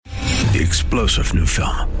The explosive new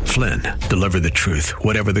film, Flynn, deliver the truth,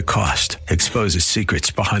 whatever the cost, exposes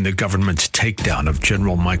secrets behind the government's takedown of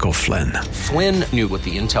General Michael Flynn. Flynn knew what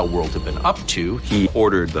the intel world had been up to. He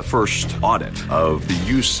ordered the first audit of the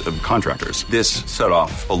use of contractors. This set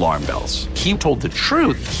off alarm bells. He told the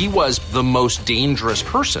truth. He was the most dangerous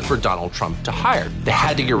person for Donald Trump to hire. They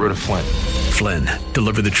had to get rid of Flynn. Flynn,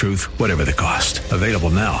 deliver the truth, whatever the cost. Available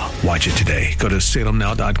now. Watch it today. Go to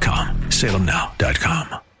salemnow.com.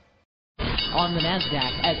 salemnow.com. On the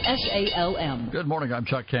NASDAQ at SALM. Good morning. I'm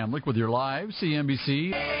Chuck Kamlick with your live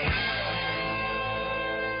CNBC.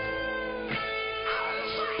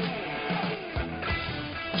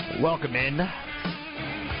 Welcome in.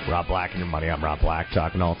 Rob Black and your money. I'm Rob Black,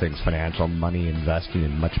 talking all things financial, money, investing,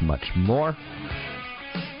 and much, much more.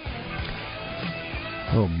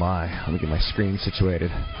 Oh, my. Let me get my screen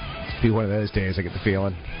situated. It's be one of those days, I get the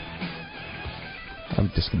feeling. I'm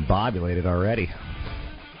discombobulated already.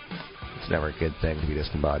 It's never a good thing to be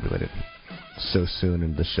discombobulated so soon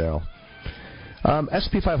into the show.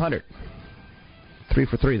 S&P 500, 3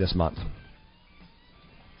 for 3 this month.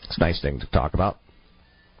 It's a nice thing to talk about.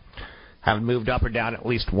 Haven't moved up or down at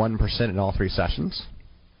least 1% in all 3 sessions.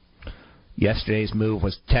 Yesterday's move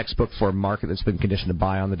was textbook for a market that's been conditioned to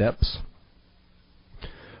buy on the dips.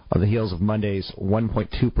 On the heels of Monday's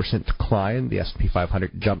 1.2% decline, the S&P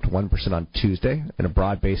 500 jumped 1% on Tuesday in a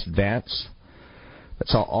broad-based advance that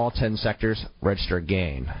saw all 10 sectors register a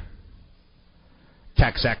gain.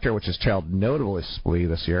 Tech sector, which has trailed notably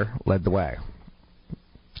this year, led the way.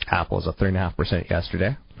 Apple was up 3.5%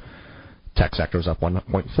 yesterday. Tech sector was up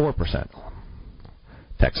 1.4%.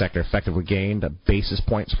 Tech sector effectively gained a basis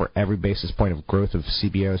points for every basis point of growth of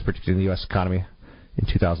CBOs, particularly in the U.S. economy, in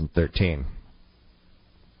 2013.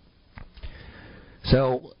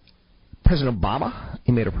 So, President Obama,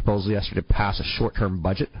 he made a proposal yesterday to pass a short-term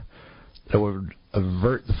budget that would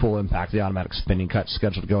avert the full impact of the automatic spending cuts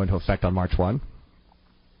scheduled to go into effect on March 1.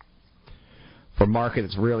 For a market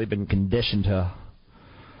that's really been conditioned to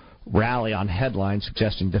rally on headlines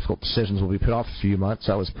suggesting difficult decisions will be put off a few months,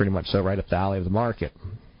 that was pretty much so right up the alley of the market.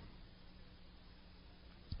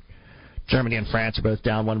 Germany and France are both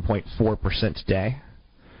down 1.4% today.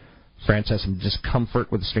 France has some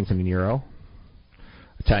discomfort with the strengthening euro.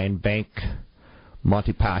 Italian bank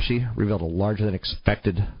Monte Paschi revealed a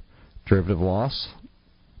larger-than-expected derivative loss.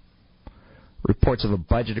 Reports of a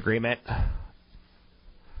budget agreement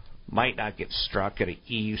might not get struck at an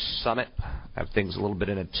EU summit. Have things a little bit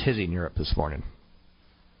in a tizzy in Europe this morning.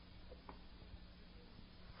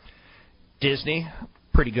 Disney,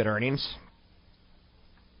 pretty good earnings.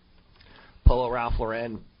 Polo Ralph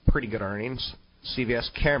Lauren, pretty good earnings. CVS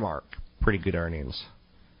Caremark, pretty good earnings.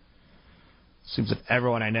 Seems that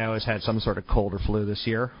everyone I know has had some sort of cold or flu this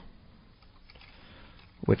year,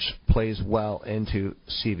 which plays well into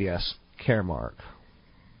CVS Caremark.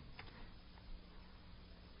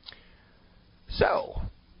 So,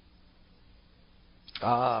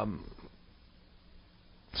 some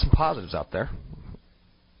positives out there,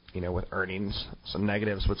 with earnings, some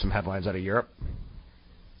negatives with some headlines out of Europe.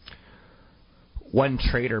 One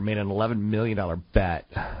trader made an $11 million bet.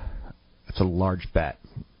 That's a large bet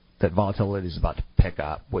that volatility is about to pick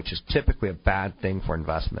up, which is typically a bad thing for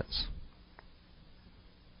investments.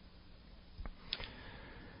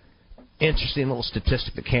 Interesting little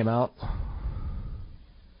statistic that came out.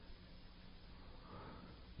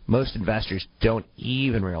 Most investors don't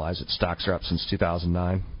even realize that stocks are up since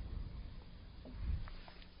 2009.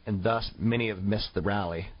 And thus, many have missed the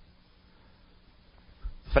rally.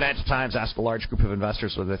 Financial Times asked a large group of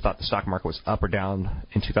investors whether they thought the stock market was up or down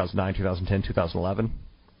in 2009, 2010, 2011.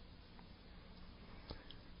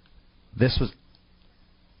 This was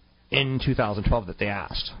in 2012 that they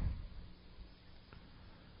asked.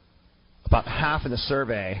 About half in the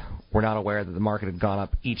survey were not aware that the market had gone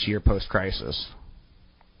up each year post-crisis.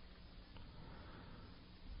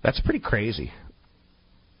 That's pretty crazy.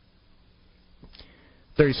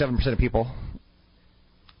 37% of people.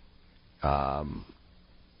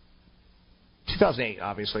 2008,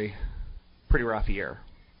 obviously, pretty rough year.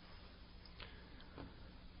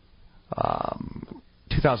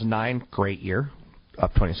 2009, great year,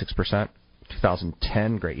 up 26%.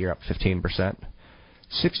 2010, great year, up 15%.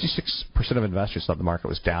 66% of investors thought the market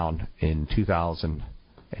was down in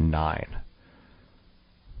 2009.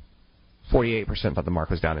 48% thought the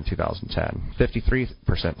market was down in 2010.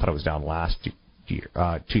 53% thought it was down last year,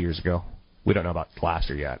 2 years ago. We don't know about last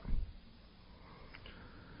year yet.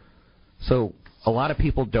 So a lot of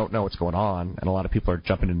people don't know what's going on, and a lot of people are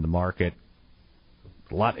jumping into the market.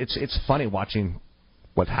 It's funny watching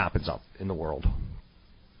what happens out in the world.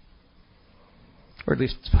 Or at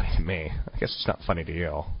least it's funny to me. I guess it's not funny to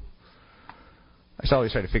you. I just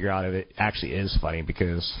always try to figure out if it actually is funny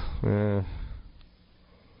because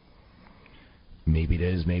maybe it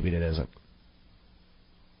is, maybe it isn't.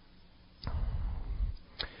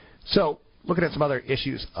 So, looking at some other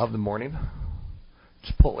issues of the morning,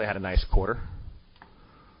 Chipotle had a nice quarter.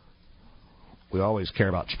 We always care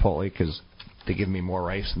about Chipotle because they give me more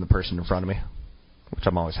rice than the person in front of me, which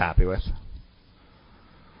I'm always happy with.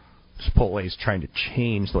 Chipotle is trying to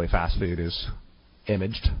change the way fast food is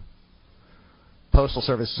imaged. Postal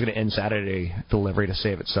Service is going to end Saturday delivery to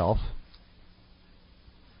save itself.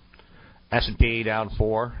 S&P down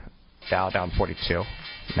 4, Dow down 42,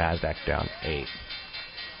 NASDAQ down 8.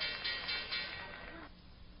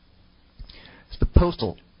 So the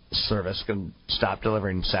Postal Service can stop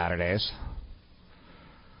delivering Saturdays.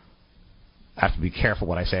 I have to be careful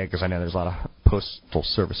what I say because I know there's a lot of Postal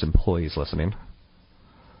Service employees listening.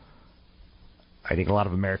 I think a lot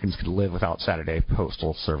of Americans could live without Saturday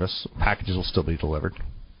Postal Service. Packages will still be delivered.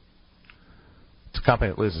 It's a company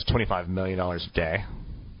that loses $25 million a day.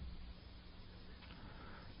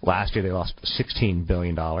 Last year they lost $16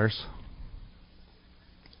 billion.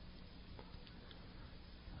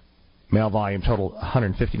 Mail volume totaled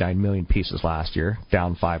 159 million pieces last year,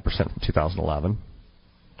 down 5% from 2011.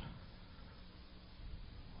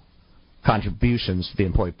 Contributions to the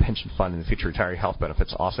Employee Pension Fund and the future retiree health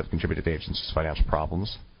benefits also have contributed to the agency's financial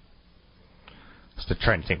problems. So they're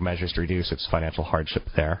trying to take measures to reduce its financial hardship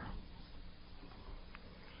there.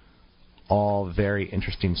 All very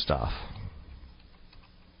interesting stuff.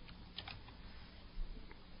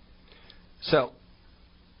 So,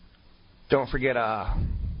 don't forget,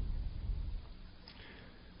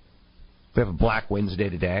 we have a Black Wednesday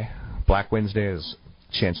today. Black Wednesday is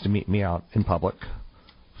a chance to meet me out in public.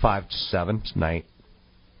 5 to 7 tonight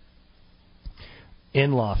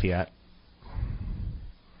in Lafayette.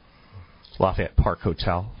 Lafayette Park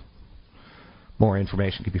Hotel. More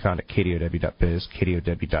information can be found at kdow.biz,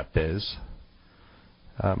 kdow.biz.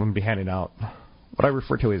 I'm going to be handing out what I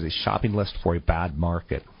refer to as a shopping list for a bad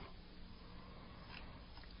market.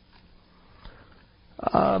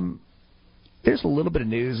 There's a little bit of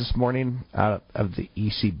news this morning out of the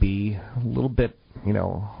ECB. A little bit,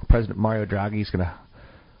 President Mario Draghi is going to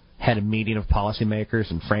head a meeting of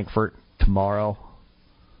policymakers in Frankfurt tomorrow.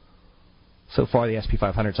 So far, the S&P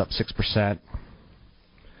 500 is up 6%.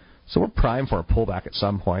 So we're primed for a pullback at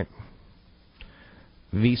some point.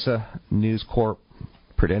 Visa, News Corp,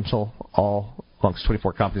 Prudential, all amongst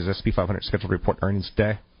 24 companies, S&P 500 scheduled to report earnings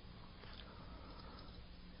today.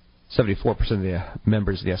 74% of the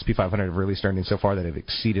members of the S&P 500 have released earnings so far that have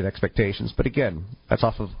exceeded expectations. But again, that's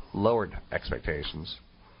off of lowered expectations.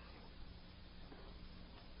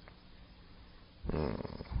 I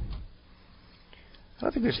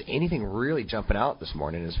don't think there's anything really jumping out this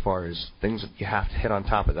morning as far as things that you have to hit on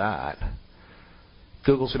top of that.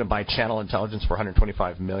 Google's going to buy Channel Intelligence for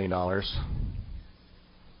 $125 million.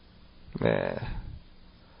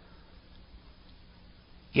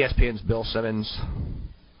 ESPN's Bill Simmons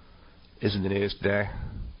is in the news today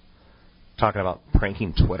talking about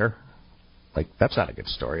pranking Twitter. That's not a good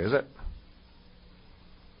story, is it?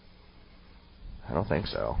 I don't think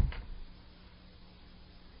so.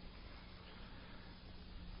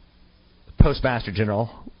 Postmaster General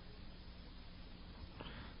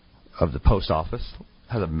of the Post Office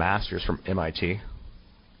has a master's from MIT.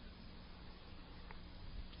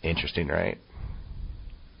 Interesting, right?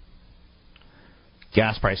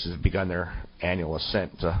 Gas prices have begun their annual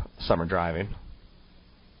ascent to summer driving.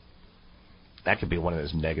 That could be one of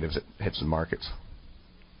those negatives that hits the markets.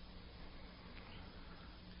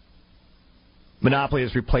 Monopoly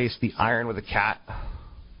has replaced the iron with a cat.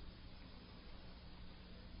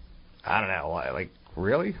 I don't know,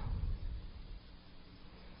 really?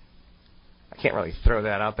 I can't really throw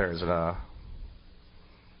that out there as a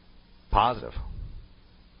positive.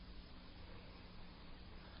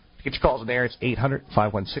 To get your calls in the air, it's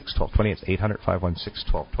 800-516-1220. It's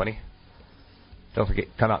 800-516-1220. Don't forget,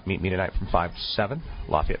 come out and meet me tonight from 5 to 7,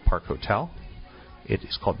 Lafayette Park Hotel. It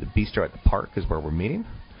is called the Bistro at the Park, is where we're meeting.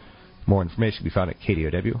 More information can be found at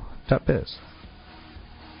kdow.biz.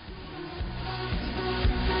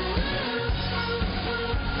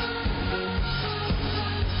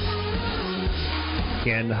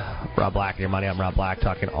 Again, Rob Black and Your Money. I'm Rob Black,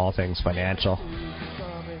 talking all things financial,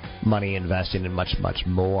 money, investing, and much, much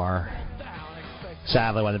more.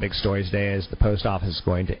 Sadly, one of the big stories today is the post office is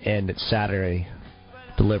going to end its Saturday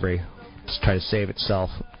delivery to try to save itself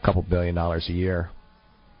a couple $2 billion a year.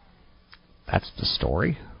 That's the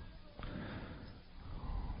story?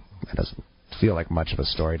 That doesn't feel like much of a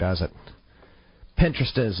story, does it?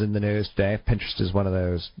 Pinterest is in the news today. Pinterest is one of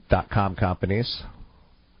those .com companies.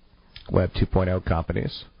 Web 2.0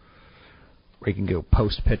 companies, where you can go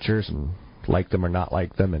post pictures and like them or not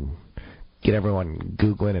like them and get everyone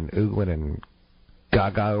Googling and oogling and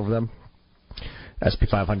gaga over them. S&P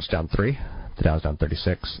 500's down 3, the Dow's down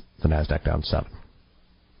 36, the NASDAQ down 7.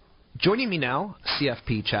 Joining me now,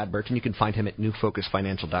 CFP Chad Burton. You can find him at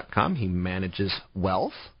newfocusfinancial.com. He manages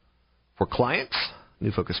wealth for clients,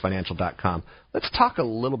 newfocusfinancial.com. Let's talk a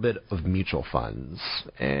little bit of mutual funds.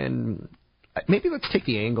 And maybe let's take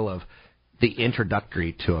the angle of the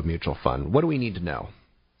introductory to a mutual fund. What do we need to know?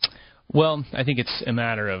 Well, I think it's a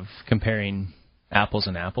matter of comparing apples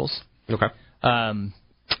and apples. Okay.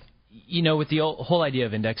 With the whole idea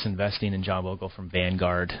of index investing and John Bogle from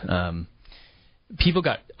Vanguard, people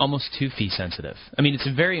got almost too fee sensitive. I mean, it's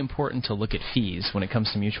very important to look at fees when it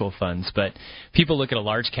comes to mutual funds, but people look at a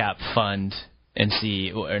large cap fund and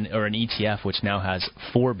see, or an ETF, which now has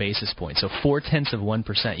 4 basis points. So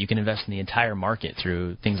 0.4%. You can invest in the entire market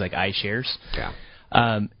through things like iShares. Yeah.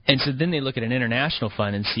 And so then they look at an international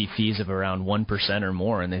fund and see fees of around 1% or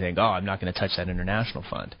more, and they think, I'm not going to touch that international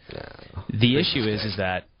fund. Yeah. The issue is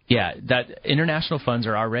that international funds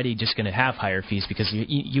are already just going to have higher fees because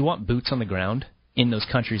you want boots on the ground in those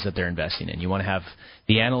countries that they're investing in. You want to have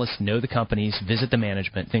the analysts know the companies, visit the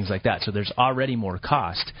management, things like that. So there's already more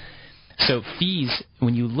cost. So fees,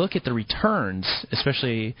 when you look at the returns,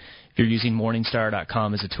 especially if you're using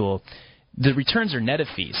Morningstar.com as a tool, the returns are net of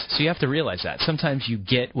fees. So you have to realize that. Sometimes you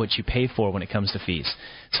get what you pay for when it comes to fees.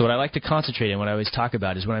 So what I like to concentrate on, what I always talk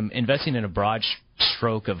about, is when I'm investing in a broad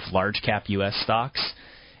stroke of large cap U.S. stocks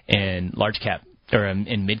and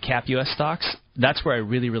in mid cap U.S. stocks, that's where I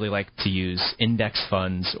really, really like to use index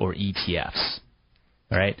funds or ETFs.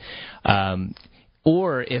 All right?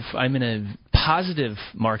 Or if I'm in a positive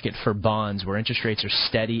market for bonds where interest rates are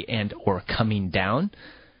steady and or coming down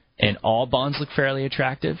and all bonds look fairly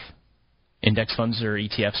attractive, index funds or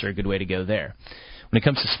ETFs are a good way to go there. When it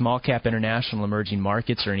comes to small cap international emerging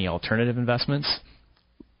markets or any alternative investments,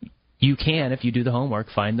 you can, if you do the homework,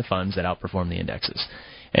 find the funds that outperform the indexes.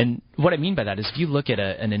 And what I mean by that is if you look at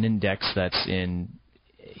an index that's in,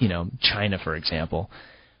 China, for example,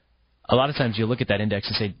 a lot of times you look at that index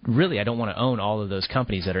and say, really, I don't want to own all of those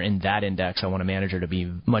companies that are in that index. I want a manager to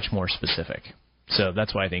be much more specific. So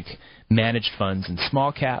that's why I think managed funds in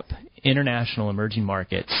small cap, international, emerging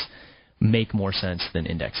markets make more sense than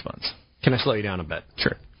index funds. Can I slow you down a bit?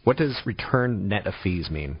 Sure. What does return net of fees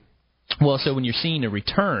mean? Well, so when you're seeing a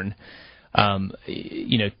return,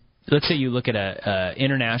 let's say you look at a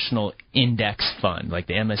international index fund like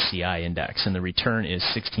the MSCI index, and the return is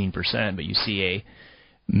 16%, but you see a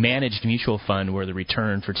managed mutual fund where the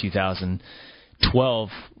return for 2012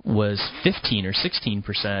 was 15 or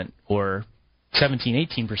 16% or 17,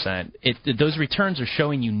 18%. Those returns are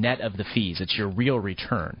showing you net of the fees. It's your real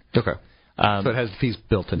return. Okay. So it has fees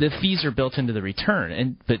built in. The fees are built into the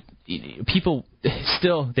return, but people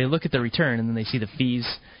still, they look at the return and then they see the fees.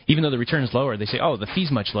 Even though the return is lower, they say, the fee's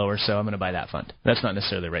much lower, so I'm going to buy that fund. That's not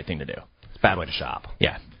necessarily the right thing to do. It's a bad way to shop.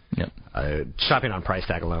 Yeah. Yep. Shopping on price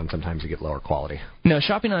tag alone, sometimes you get lower quality. No,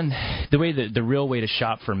 shopping on the real way to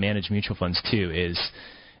shop for managed mutual funds too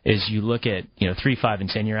is you look at 3, 5, and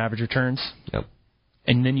 10-year average returns. Yep.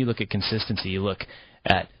 And then you look at consistency. You look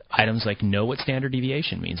at items like know what standard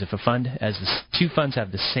deviation means. If a fund has two funds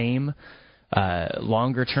have the same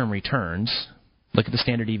longer-term returns, look at the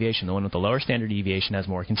standard deviation. The one with the lower standard deviation has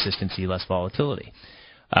more consistency, less volatility.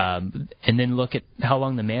 And then look at how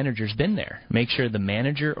long the manager's been there. Make sure the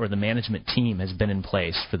manager or the management team has been in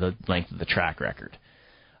place for the length of the track record.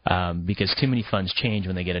 Because too many funds change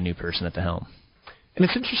when they get a new person at the helm. And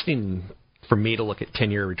it's interesting for me to look at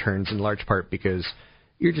 10-year returns in large part because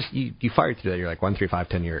you fired through that. You're like 1, 3, 5,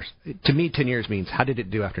 10 years. To me, 10 years means how did it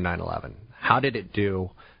do after 9/11? How did it do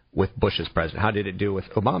with Bush's president? How did it do with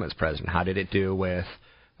Obama's president? How did it do with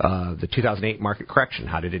the 2008 market correction?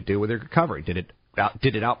 How did it do with the recovery? Did it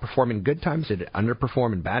outperform in good times? Did it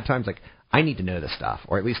underperform in bad times? Like, I need to know this stuff,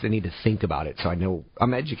 or at least I need to think about it so I know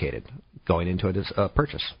I'm educated going into it as a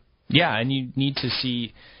purchase. Yeah, and you need to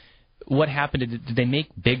see what happened. Did they make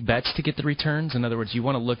big bets to get the returns? In other words, you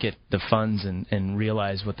want to look at the funds and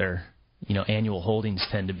realize what their annual holdings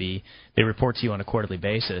tend to be. They report to you on a quarterly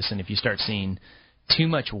basis, and if you start seeing too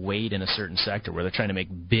much weight in a certain sector where they're trying to make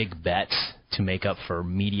big bets to make up for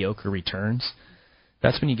mediocre returns,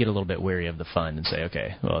 that's when you get a little bit wary of the fund and say,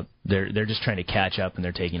 okay, well, they're just trying to catch up and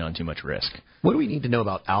they're taking on too much risk. What do we need to know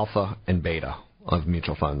about alpha and beta of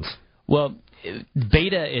mutual funds? Well,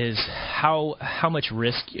 beta is how much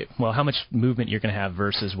risk, how much movement you're going to have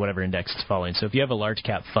versus whatever index it's following. So if you have a large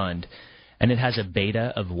cap fund and it has a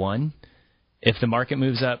beta of 1, if the market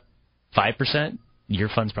moves up 5%, your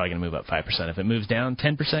fund's probably going to move up 5%. If it moves down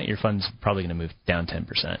 10%, your fund's probably going to move down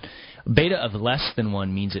 10%. Beta of less than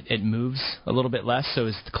 1 means it moves a little bit less. So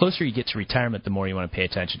as the closer you get to retirement, the more you want to pay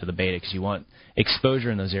attention to the beta because you want exposure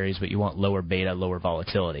in those areas, but you want lower beta, lower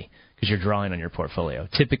volatility because you're drawing on your portfolio.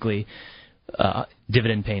 Typically,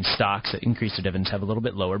 dividend-paying stocks that increase their dividends have a little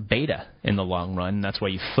bit lower beta in the long run, and that's why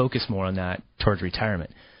you focus more on that towards retirement.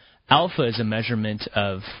 Alpha is a measurement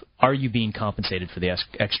of are you being compensated for the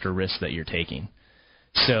extra risk that you're taking.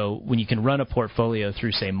 So when you can run a portfolio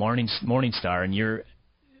through, say, Morningstar, and you're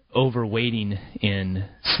overweighting in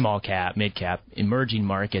small cap, mid cap, emerging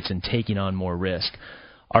markets, and taking on more risk,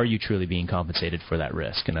 are you truly being compensated for that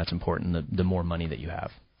risk? And that's important the more money that you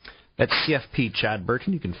have. That's CFP Chad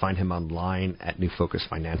Burton. You can find him online at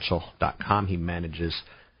newfocusfinancial.com. He manages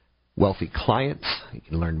wealthy clients. You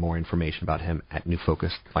can learn more information about him at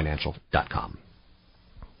newfocusfinancial.com.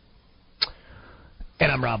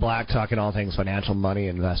 And I'm Rob Black, talking all things financial, money,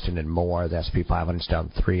 investing, and more. The S&P 500's down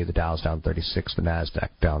 3, the Dow's down 36, the NASDAQ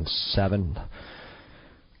down 7.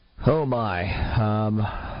 Oh, my.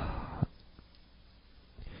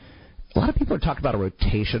 A lot of people are talking about a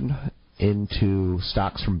rotation into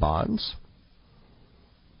stocks from bonds.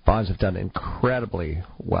 Bonds have done incredibly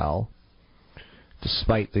well,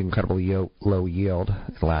 despite the incredibly low yield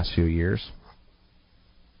in the last few years.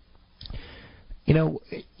 You know,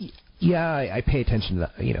 yeah, I pay attention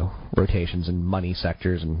to rotations in money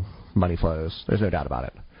sectors and money flows. There's no doubt about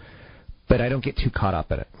it. But I don't get too caught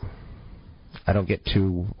up in it. I don't get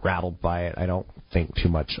too rattled by it. I don't think too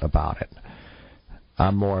much about it.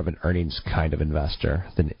 I'm more of an earnings kind of investor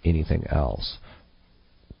than anything else.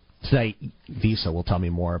 Tonight, Visa will tell me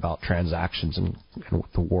more about transactions in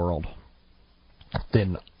the world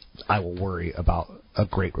than I will worry about a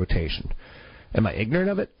great rotation. Am I ignorant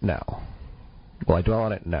of it? No. Will I dwell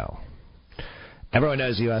on it? No. Everyone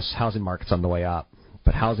knows the U.S. housing market's on the way up,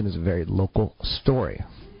 but housing is a very local story.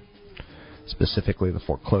 Specifically, the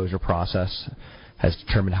foreclosure process has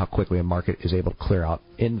determined how quickly a market is able to clear out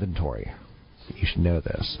inventory. You should know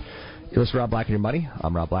this. You're listening to Rob Black and Your Money.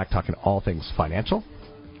 I'm Rob Black, talking all things financial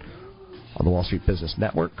on the Wall Street Business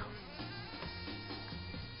Network.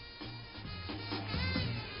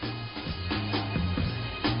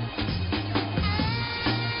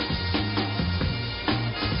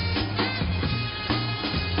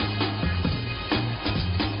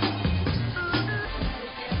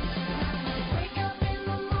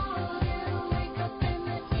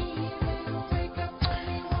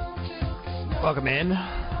 Welcome in.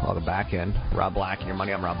 Welcome back in. Rob Black and Your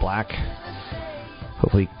Money. I'm Rob Black.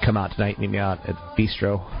 Hopefully you can come out tonight and meet me out at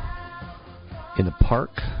Bistro in the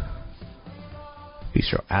Park.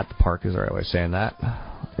 Bistro at the Park is the right way of saying that.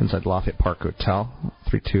 Inside Lafayette Park Hotel,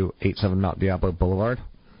 3287 Mount Diablo Boulevard,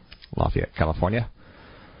 Lafayette, California.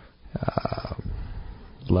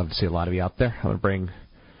 Love to see a lot of you out there. I'm going to bring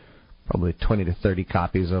probably 20 to 30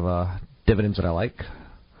 copies of dividends that I like.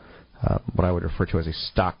 What I would refer to as a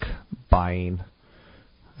stock buying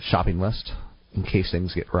shopping list in case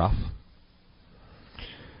things get rough.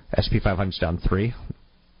 S&P 500's down 3.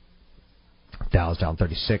 Dow's down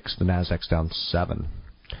 36. The NASDAQ's down 7.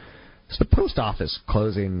 So the post office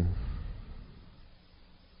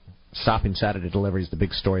stopping Saturday delivery is the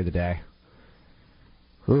big story of the day.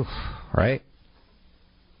 Oof, right?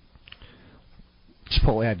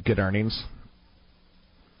 Chipotle had good earnings.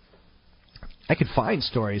 I could find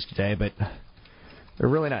stories today, but they're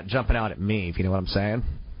really not jumping out at me, if you know what I'm saying.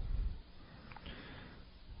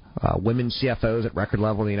 Women CFOs at record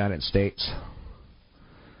level in the United States.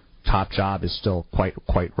 Top job is still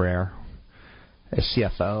quite rare. A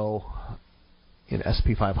CFO in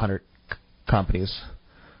S&P 500 companies,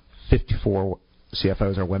 54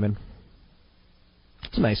 CFOs are women.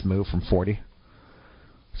 It's a nice move from 40.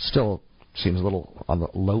 Still seems a little on the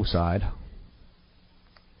low side.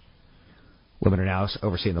 Women are now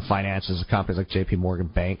overseeing the finances of companies like J.P. Morgan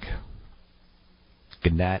Bank,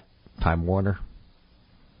 Gannett, Time Warner.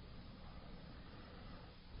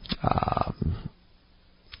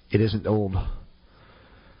 It isn't old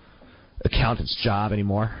accountant's job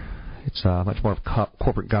anymore. It's much more of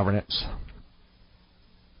corporate governance.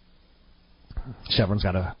 Chevron's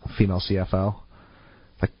got a female CFO.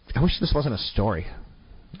 Like, I wish this wasn't a story.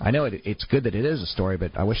 I know it's good that it is a story,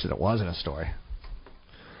 but I wish that it wasn't a story.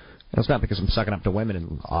 And it's not because I'm sucking up to women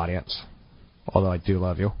in the audience, although I do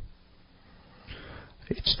love you.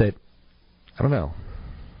 It's that, I don't know,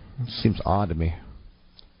 it seems odd to me.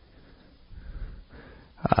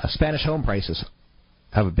 Spanish home prices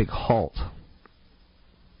have a big halt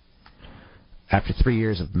after 3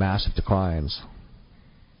 years of massive declines.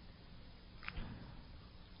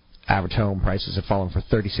 average home prices have fallen for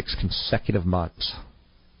 36 consecutive months.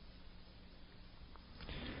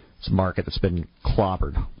 It's a market that's been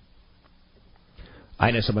clobbered.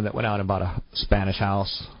 I know someone that went out and bought a Spanish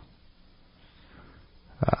house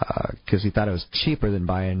because he thought it was cheaper than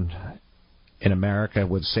buying in America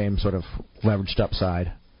with the same sort of leveraged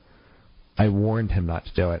upside. I warned him not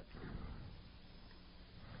to do it.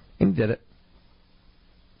 And he did it.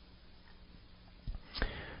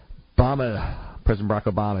 President Barack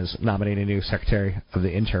Obama is nominating a new Secretary of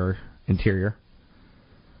the Interior.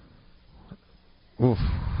 Oof.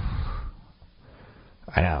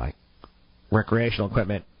 I know. Like, recreational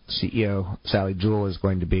equipment CEO Sally Jewell is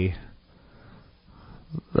going to be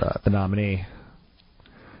the nominee.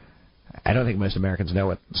 I don't think most Americans know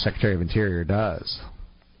what the Secretary of Interior does.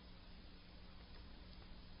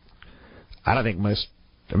 I don't think most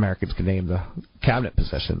Americans can name the cabinet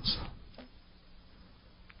positions.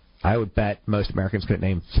 I would bet most Americans could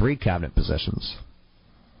name 3 cabinet positions.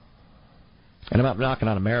 And I'm not knocking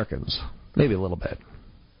on Americans. Maybe a little bit.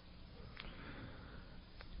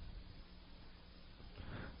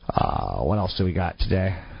 What else do we got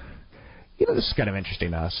today? You know, this is kind of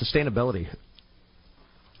interesting. Sustainability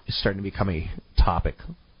is starting to become a topic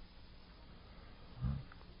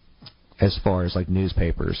as far as like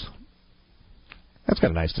newspapers. That's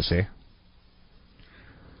kind of nice to see. I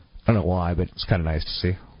don't know why, but it's kind of nice to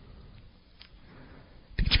see.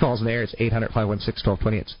 To get your calls in there, it's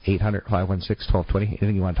 800-516-1220. It's 800-516-1220.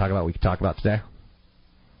 Anything you want to talk about, we can talk about today.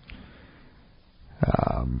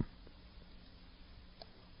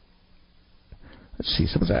 Let's see,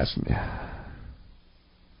 someone's asking me.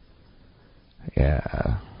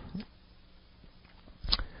 Yeah.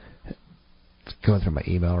 Going through my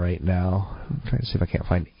email right now. I'm trying to see if I can't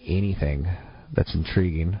find anything that's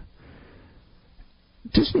intriguing.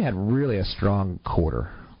 Disney had really a strong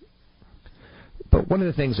quarter. But one of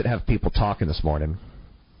the things that have people talking this morning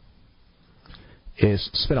is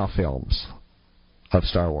spin-off films of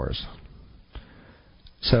Star Wars.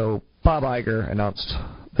 So Bob Iger announced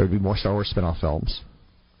there would be more Star Wars spin-off films.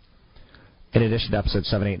 In addition to episode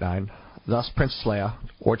 7, 8, 9, thus Princess Leia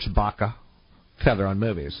or Chewbacca could have their own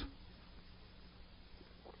movies.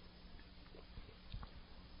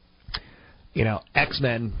 You know,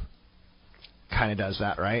 X-Men kind of does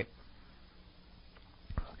that, right?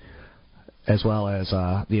 As well as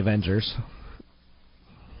the Avengers.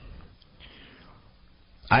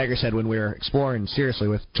 Iger said when we were exploring seriously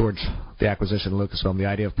with George the acquisition of Lucasfilm, the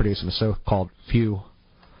idea of producing a so-called few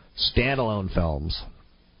standalone films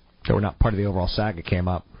that were not part of the overall saga came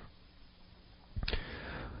up.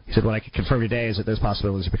 He said, what I can confirm today is that those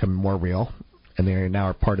possibilities are becoming more real, and they now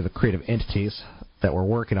are part of the creative entities that we're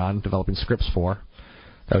working on developing scripts for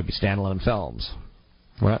that would be standalone films.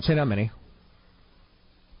 We're not saying how many.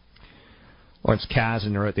 Lawrence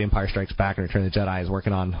Kasdan, who wrote The Empire Strikes Back and Return of the Jedi, is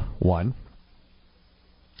working on one.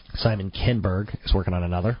 Simon Kinberg is working on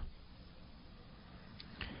another.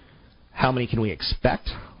 How many can we expect?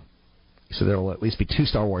 So there will at least be 2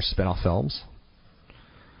 Star Wars spin-off films.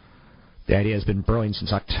 The idea has been brewing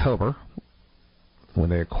since October, when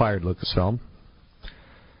they acquired Lucasfilm.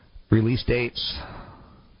 Release dates,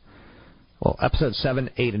 well, episodes 7,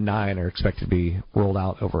 8, and 9 are expected to be rolled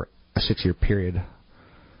out over a 6-year period,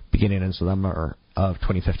 beginning in summer of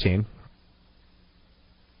 2015.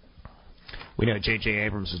 We know J.J.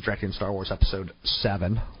 Abrams is directing Star Wars Episode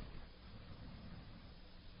 7.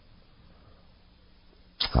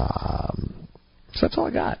 So that's all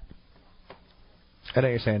I got. I know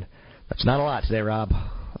you're saying, that's not a lot today, Rob.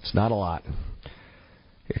 That's not a lot.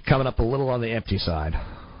 You're coming up a little on the empty side.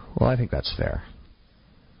 Well, I think that's fair.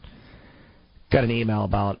 Got an email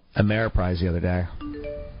about Ameriprise the other day.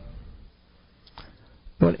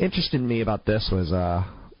 What interested me about this was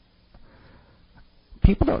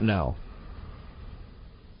people don't know.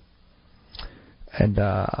 And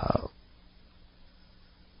the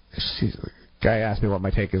guy asked me what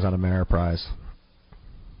my take is on Ameriprise.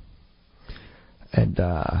 And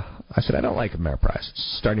I said, I don't like Ameriprise.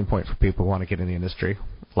 It's a starting point for people who want to get in the industry.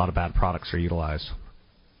 A lot of bad products are utilized.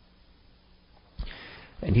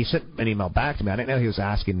 And he sent an email back to me. I didn't know he was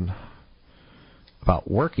asking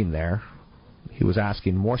about working there. He was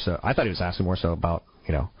asking more so. I thought he was asking more so about,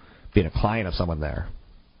 you know, being a client of someone there.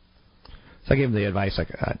 So I gave him the advice, like,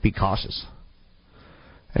 be cautious.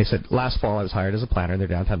 And he said, last fall I was hired as a planner in their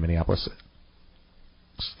downtown Minneapolis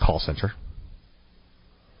call center.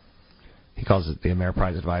 He calls it the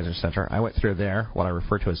Ameriprise Advisor Center. I went through there, what I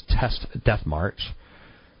refer to as Test Death March,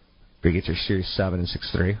 where you get your Series 7 and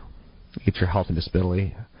 6.3. You get your health and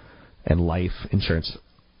disability and life insurance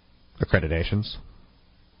accreditations.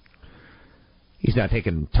 He's now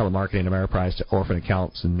taken telemarketing Ameriprise to orphan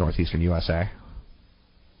accounts in northeastern USA.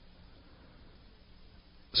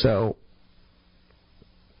 So,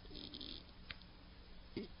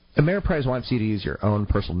 Ameriprise wants you to use your own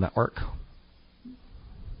personal network.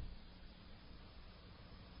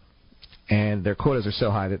 And their quotas are so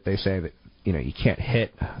high that they say that, you can't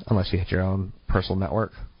hit unless you hit your own personal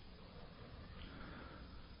network.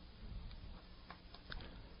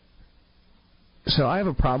 So I have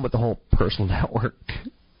a problem with the whole personal network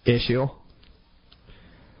issue.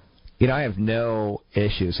 I have no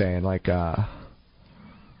issue saying, like, I've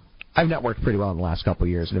networked pretty well in the last couple of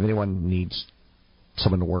years, and if anyone needs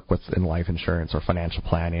someone to work with in life insurance or financial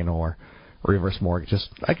planning or reverse mortgages,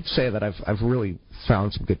 I could say that I've really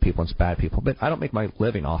found some good people and some bad people, but I don't make my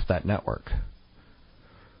living off that network.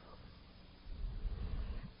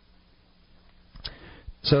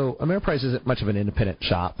 So Ameriprise isn't much of an independent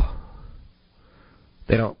shop.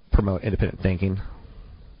 They don't promote independent thinking.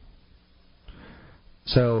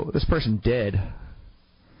 So this person did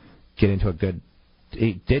get into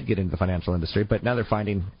the financial industry, but now they're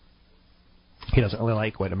finding he doesn't really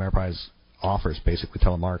like what Ameriprise offers, basically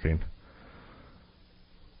telemarketing.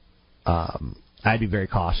 I'd be very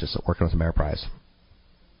cautious at working with Ameriprise.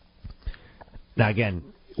 Now again,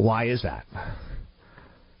 why is that?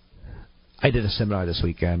 I did a seminar this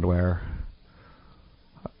weekend where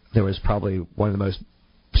there was probably one of the most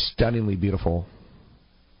stunningly beautiful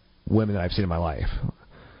women that I've seen in my life.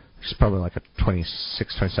 She's probably like a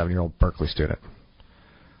 26, 27-year-old Berkeley student.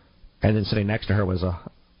 And then sitting next to her was a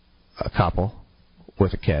couple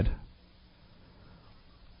with a kid,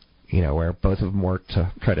 where both of them worked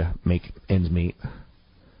to try to make ends meet.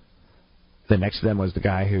 Then next to them was the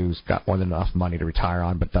guy who's got more than enough money to retire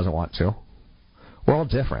on but doesn't want to. We're all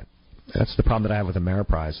different. That's the problem that I have with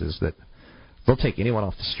Ameriprise, is that they'll take anyone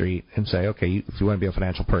off the street and say, okay, if you want to be a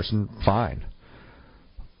financial person, fine.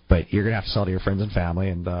 But you're going to have to sell to your friends and family,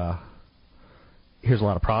 and here's a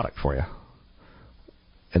lot of product for you.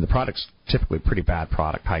 And the product's typically a pretty bad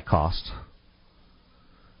product, high cost.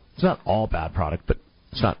 It's not all bad product, but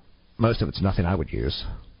most of it's nothing I would use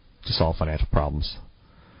to solve financial problems.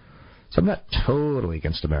 So I'm not totally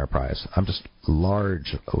against Ameriprise. I'm just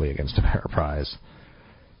largely against Ameriprise.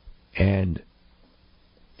 And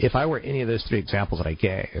if I were any of those three examples that I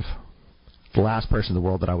gave, the last person in the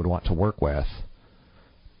world that I would want to work with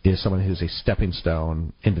is someone who's a stepping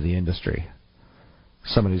stone into the industry.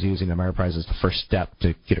 Someone who's using Ameriprise as the first step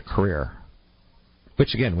to get a career.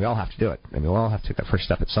 Which, again, we all have to do it. We all have to take that first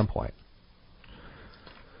step at some point.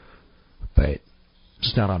 But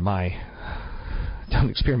just not on don't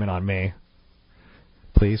experiment on me.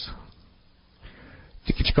 Please.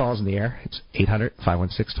 To get your calls in the air, it's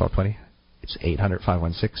 800-516-1220. It's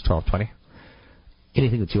 800-516-1220.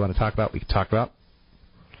 Anything that you want to talk about, we can talk about.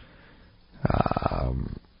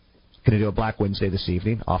 Going to do a Black Wednesday this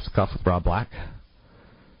evening, off the cuff with Rob Black.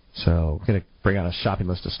 So going to bring out a shopping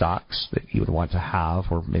list of stocks that you would want to have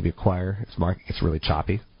or maybe acquire if the market gets really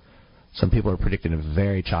choppy. Some people are predicting a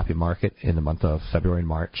very choppy market in the month of February and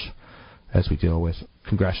March as we deal with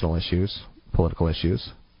congressional issues, political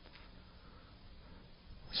issues.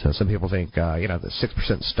 So some people think, the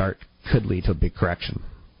 6% start could lead to a big correction.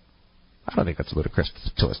 I don't think that's ludicrous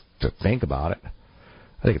to think about it.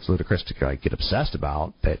 I think it's ludicrous to get obsessed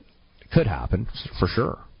about that. It could happen, for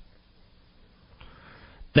sure.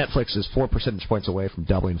 Netflix is 4 percentage points away from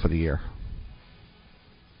doubling for the year.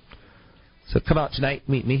 So come out tonight,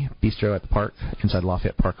 meet me, Bistro at the Park, inside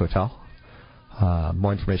Lafayette Park Hotel.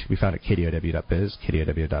 More information can be found at kdow.biz,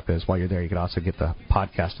 kdow.biz. While you're there, you can also get the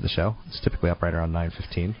podcast of the show. It's typically up right around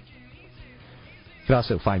 9:15. You can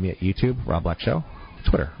also find me at YouTube, Rob Black Show,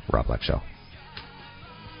 Twitter, Rob Black Show.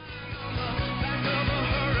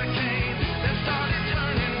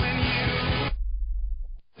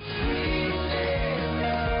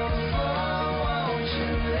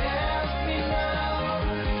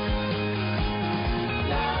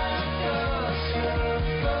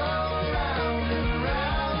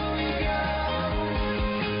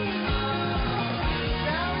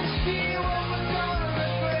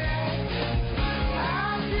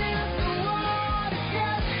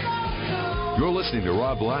 You're listening to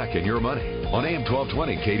Rob Black and Your Money on AM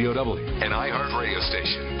 1220 KDOW, an iHeart radio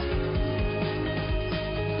station.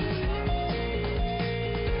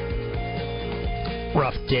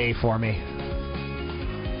 Rough day for me.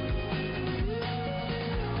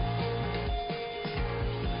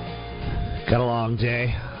 Got a long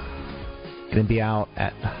day. Gonna be out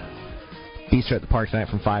at Bistro at the Park tonight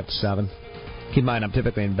from 5 to 7. Keep in mind, I'm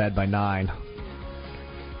typically in bed by 9.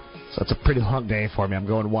 So it's a pretty long day for me. I'm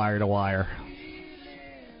going wire to wire.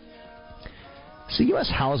 So the U.S.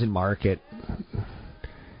 housing market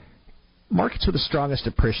Markets with the strongest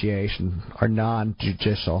appreciation are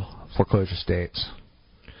non-judicial foreclosure states.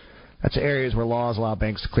 That's areas where laws allow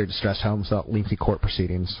banks to clear distressed homes without lengthy court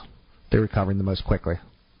proceedings. They're recovering the most quickly.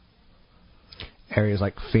 Areas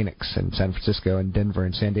like Phoenix and San Francisco and Denver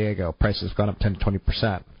and San Diego, prices have gone up 10 to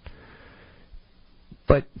 20%.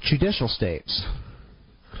 But judicial states,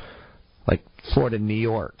 like Florida and New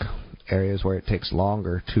York, areas where it takes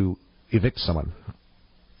longer to evict someone,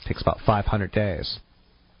 it takes about 500 days,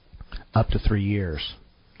 up to 3 years.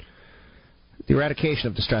 The eradication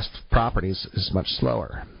of distressed properties is much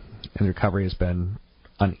slower, and the recovery has been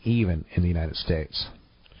uneven in the United States.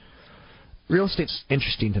 Real estate's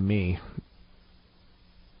interesting to me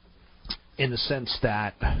in the sense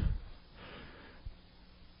that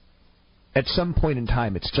at some point in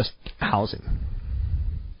time it's just housing.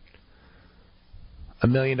 $1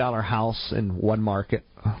 million house in one market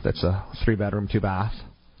that's a 3-bedroom, 2-bath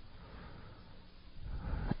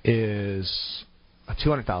is a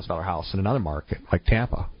 $200,000 house in another market like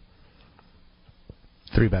Tampa.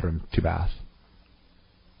 3-bedroom, 2-bath.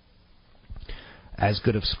 As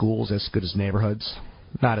good of schools, as good as neighborhoods.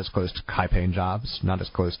 Not as close to high-paying jobs. Not as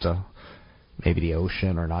close to maybe the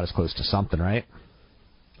ocean, or not as close to something, right?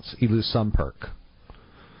 So you lose some perk.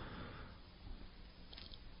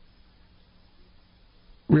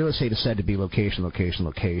 Real estate is said to be location, location,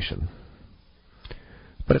 location.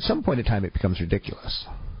 But at some point in time, it becomes ridiculous.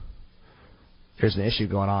 There's an issue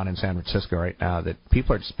going on in San Francisco right now that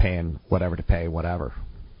people are just paying whatever to pay, whatever.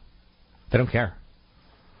 They don't care.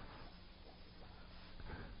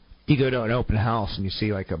 You go to an open house and you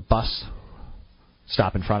see like a bus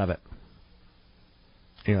stop in front of it.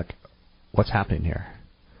 And you're like, what's happening here?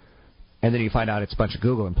 And then you find out it's a bunch of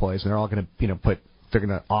Google employees, and they're all going to, they're going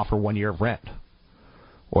to offer 1 year of rent,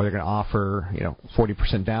 or they're going to offer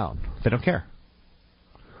 40% down. They don't care.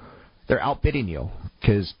 They're outbidding you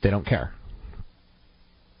because they don't care.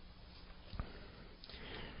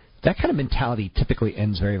 That kind of mentality typically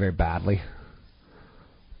ends very, very badly.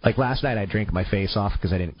 Like last night, I drank my face off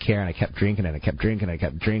because I didn't care, and I kept drinking, and I kept drinking, and I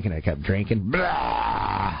kept drinking, and I kept drinking.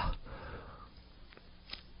 Blah!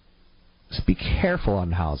 So be careful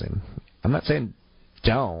on housing. I'm not saying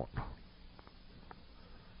don't.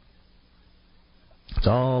 It's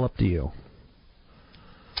all up to you.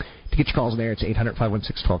 To get your calls in there, it's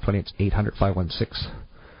 800-516-1220. It's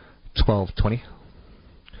 800-516-1220.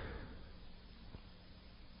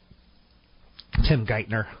 Tim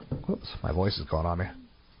Geithner. Whoops, my voice is going on me.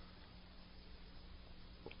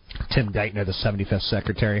 Tim Geithner, the 75th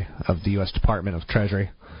Secretary of the U.S. Department of Treasury.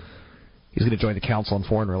 He's going to join the Council on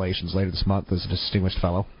Foreign Relations later this month as a distinguished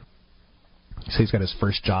fellow. So he's got his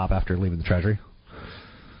first job after leaving the Treasury.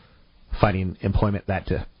 Finding employment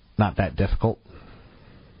not that difficult.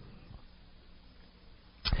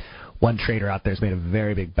 One trader out there has made a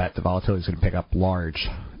very big bet that volatility is going to pick up large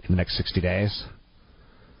in the next 60 days.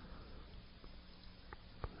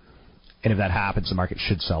 And if that happens, the market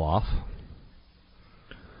should sell off.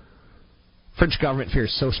 French government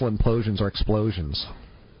fears social implosions or explosions.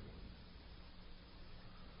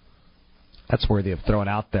 That's worthy of throwing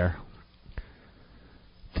out there.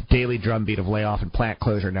 The daily drumbeat of layoff and plant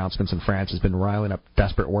closure announcements in France has been riling up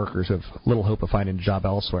desperate workers who have little hope of finding a job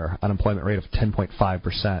elsewhere. Unemployment rate of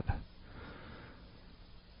 10.5%.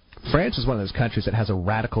 France is one of those countries that has a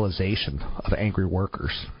radicalization of angry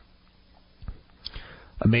workers.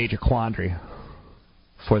 A major quandary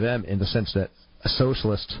for them in the sense that a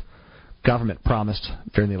socialist government promised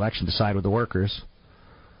during the election to side with the workers,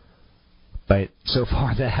 but so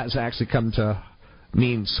far that has actually come to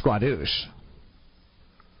mean squadouche.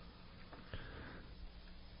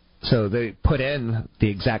 So they put in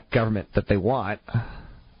the exact government that they want,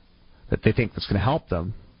 that they think that's going to help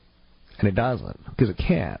them, and it doesn't, because it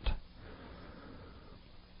can't.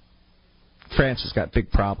 France has got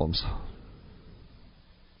big problems.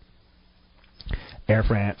 Air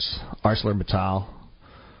France, ArcelorMittal,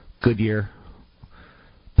 Goodyear,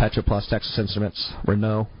 Petroplus, Texas Instruments,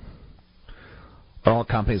 Renault are all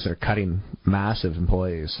companies that are cutting massive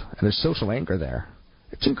employees. And there's social anger there.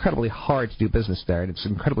 It's incredibly hard to do business there, and it's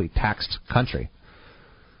an incredibly taxed country.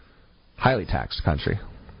 Highly taxed country.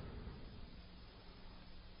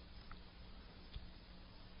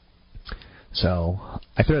 So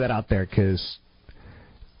I throw that out there because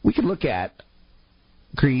we could look at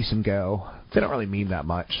Greece and go, they don't really mean that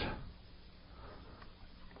much.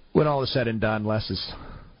 When all is said and done, less is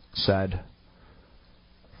said.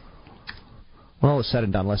 When all is said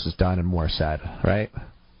and done, less is done and more said, right?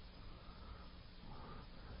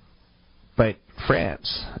 But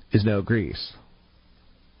France is no Greece.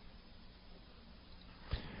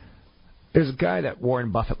 There's a guy that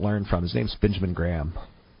Warren Buffett learned from. His name's Benjamin Graham.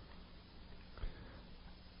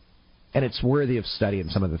 And it's worthy of study in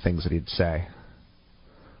some of the things that he'd say.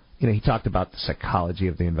 You know, he talked about the psychology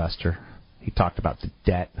of the investor. He talked about the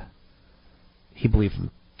debt. He believed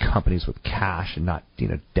in companies with cash and not,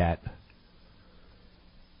 debt.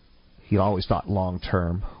 He always thought long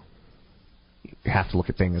term. You have to look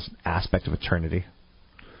at things as an aspect of eternity.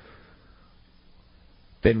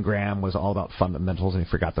 Ben Graham was all about fundamentals, and he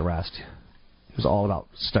forgot the rest. It was all about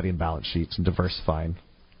studying balance sheets and diversifying.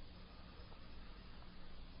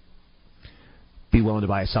 Be willing to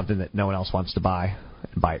buy something that no one else wants to buy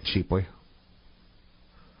and buy it cheaply.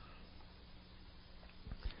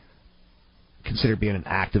 Consider being an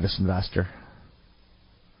activist investor.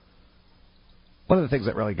 One of the things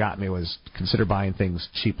that really got me was consider buying things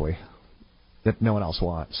cheaply that no one else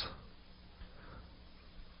wants.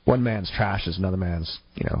 One man's trash is another man's,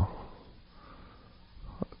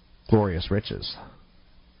 glorious riches.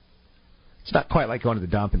 It's not quite like going to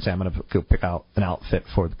the dump and saying, I'm going to go pick out an outfit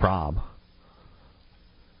for the prom.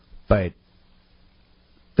 But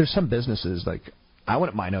there's some businesses, like, I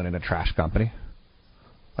wouldn't mind owning a trash company,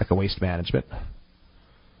 like a Waste Management.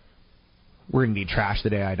 We're going to need trash the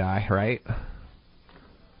day I die, right?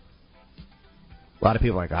 A lot of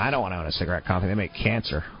people are like, I don't want to own a cigarette company. They make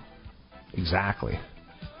cancer. Exactly.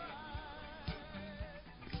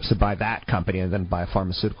 So buy that company and then buy a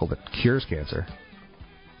pharmaceutical that cures cancer.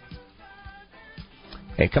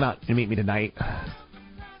 Hey, come out and meet me tonight.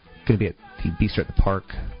 Going to be at the Bistro at the Park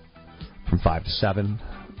from 5 to 7.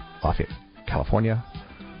 Lafayette, California.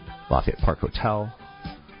 Lafayette Park Hotel.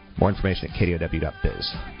 More information at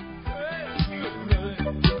kdow.biz.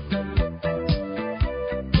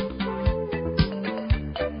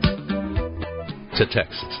 To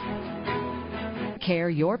Texas. Care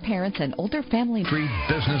your parents and older family. Free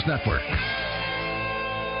Business Network.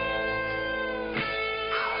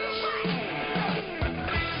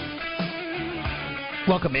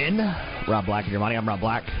 Welcome in. Rob Black and Your Money. I'm Rob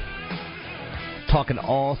Black. Talking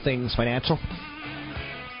all things financial.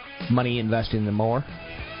 Money, investing, and more.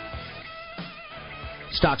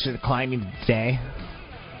 Stocks are declining today.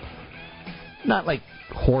 Not like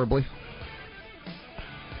horribly.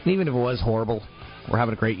 And even if it was horrible, we're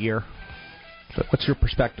having a great year. So what's your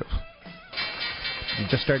perspective? You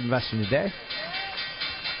just started investing today?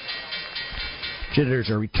 Jitters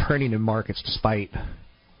are returning in markets despite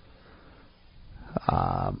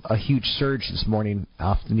a huge surge this morning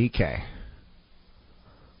off the Nikkei.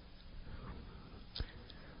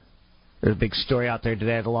 There's a big story out there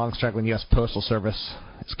today. The long-struggling U.S. Postal Service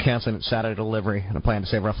is canceling its Saturday delivery and a plan to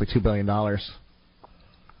save roughly $2 billion. I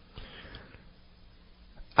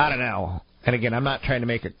don't know. And again, I'm not trying to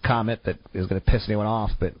make a comment that is going to piss anyone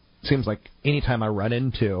off, but it seems like anytime I run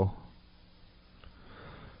into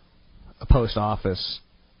a post office,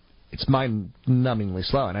 it's mind-numbingly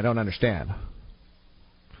slow, and I don't understand.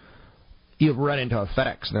 You run into a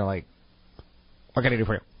FedEx, and they're like, what can I do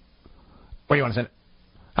for you? Where do you want to send it?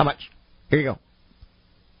 How much? Here you go.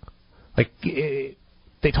 Like,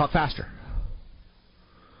 they talk faster.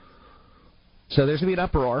 So there's going to be an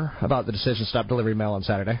uproar about the decision to stop delivering mail on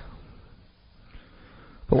Saturday.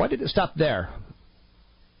 But why did it stop there?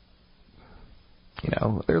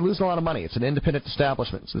 They're losing a lot of money. It's an independent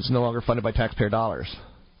establishment, so it's no longer funded by taxpayer dollars.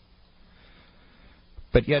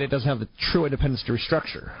 But yet it doesn't have the true independence to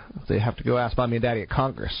restructure. They have to go ask Mommy and Daddy at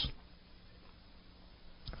Congress.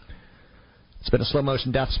 It's been a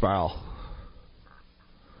slow-motion death spiral.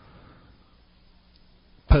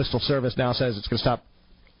 Postal Service now says it's going to stop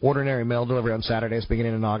ordinary mail delivery on Saturdays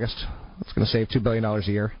beginning in August. It's going to save $2 billion a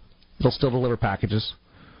year. It'll still deliver packages,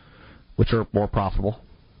 which are more profitable.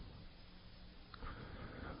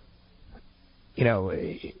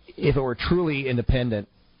 If it were truly independent,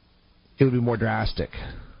 it would be more drastic.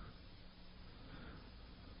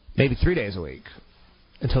 Maybe 3 days a week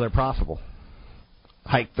until they're profitable.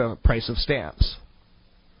 Hike the price of stamps.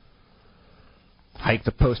 Hike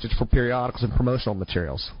the postage for periodicals and promotional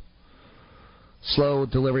materials. Slow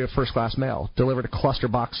delivery of first-class mail. Deliver to cluster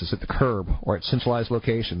boxes at the curb or at centralized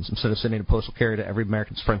locations instead of sending a postal carrier to every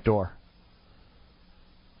American's front door.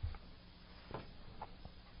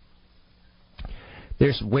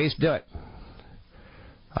 There's ways to do it.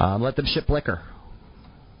 Let them ship liquor.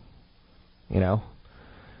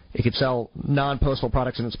 It could sell non-postal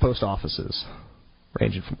products in its post offices,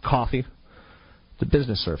 ranging from coffee to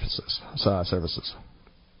business services.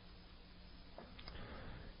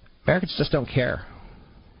 Americans just don't care.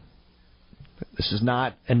 This is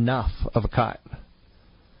not enough of a cut.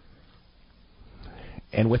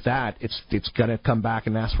 And with that, it's going to come back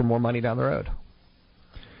and ask for more money down the road.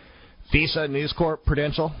 Visa, News Corp,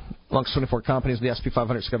 Prudential, amongst 24 companies, the SP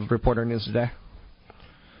 500 scheduled to report earnings today.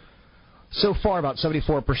 So far, about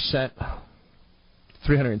 74%,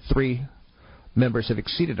 303 members have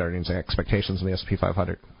exceeded earnings expectations in the S&P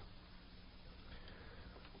 500.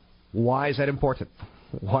 Why is that important?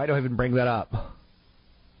 Why do I even bring that up?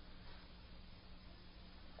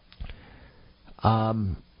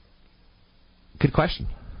 Good question.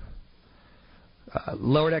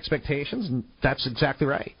 Lowered expectations, that's exactly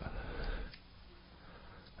right.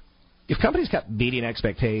 If companies kept beating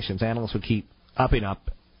expectations, analysts would keep upping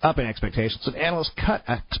expectations, and analysts cut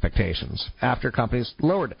expectations after companies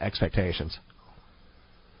lowered expectations.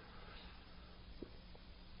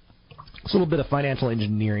 It's a little bit of financial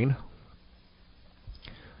engineering.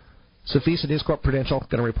 So Visa, News Corp, Prudential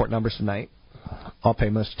going to report numbers tonight. I'll pay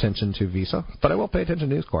most attention to Visa, but I will pay attention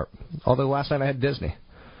to News Corp. Although last night I had Disney.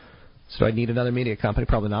 So do I need another media company?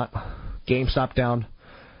 Probably not. GameStop down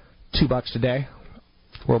 $2 today.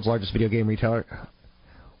 The world's largest video game retailer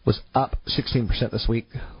was up 16% this week.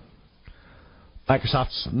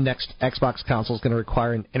 Microsoft's next Xbox console is going to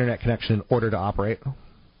require an internet connection in order to operate.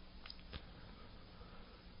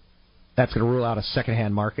 That's going to rule out a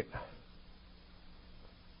second-hand market.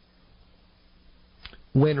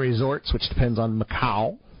 Wynn Resorts, which depends on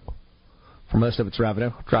Macau for most of its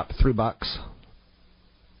revenue, dropped to $3.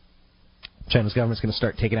 China's government's going to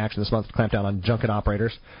start taking action this month to clamp down on junket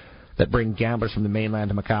operators that bring gamblers from the mainland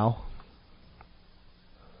to Macau.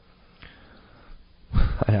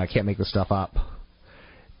 I know, I can't make this stuff up.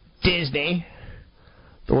 Disney,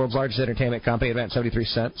 the world's largest entertainment company, advanced 73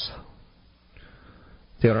 cents.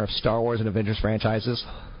 The owner of Star Wars and Avengers franchises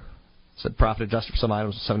said profit adjusted for some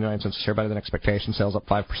items was 79 cents a share, better than expectation. Sales up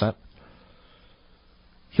 5%.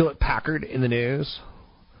 Hewlett-Packard in the news.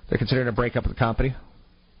 They're considering a breakup of the company.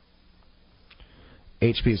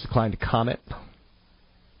 HP has declined to comment.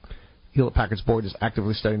 Hewlett-Packard's board is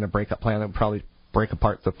actively studying a breakup plan that would probably break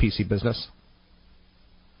apart the PC business.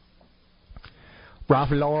 Ralph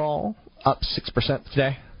Lauren up 6%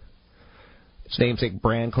 today. Its namesake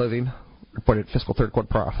brand clothing reported fiscal third quarter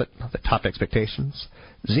profit that topped expectations.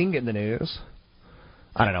 Zynga in the news.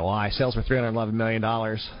 I don't know why. Sales were $311 million.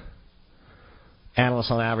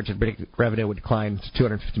 Analysts on average had predicted revenue would decline to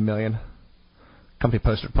 $250 million. Company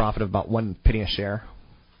posted a profit of about 1 penny a share.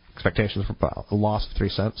 Expectations were about a loss of 3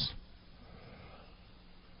 cents.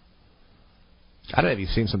 I don't know if you've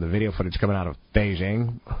seen some of the video footage coming out of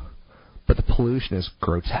Beijing, but the pollution is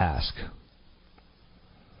grotesque.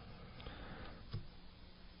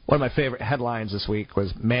 One of my favorite headlines this week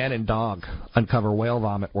was man and dog uncover whale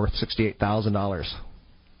vomit worth $68,000.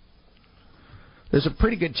 There's a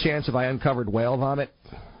pretty good chance if I uncovered whale vomit,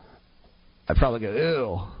 I'd probably go,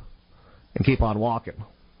 ew, and keep on walking.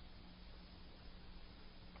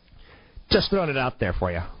 Just throwing it out there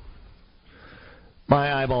for you.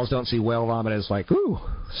 My eyeballs don't see whale vomit as like, ooh,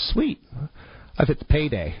 sweet. I've hit the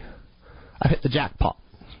payday. I've hit the jackpot.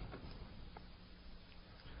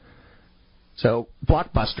 So,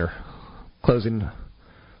 Blockbuster closing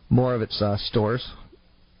more of its stores.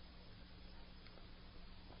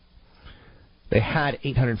 They had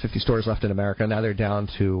 850 stores left in America. Now they're down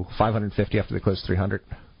to 550 after they closed 300.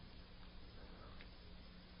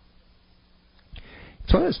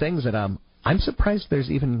 It's one of those things that I'm surprised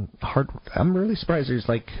there's even I'm really surprised there's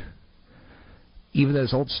like even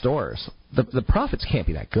those old stores. The profits can't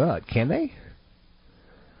be that good, can they?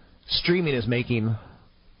 Streaming is making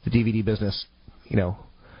the DVD business,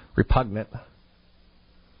 repugnant.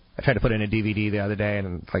 I tried to put in a DVD the other day,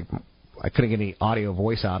 and I couldn't get any audio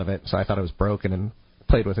voice out of it, so I thought it was broken and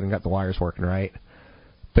played with it and got the wires working right.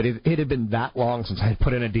 But it had been that long since I had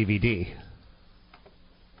put in a DVD.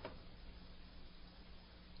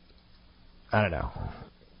 I don't know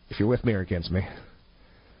if you're with me or against me.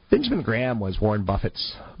 Benjamin Graham was Warren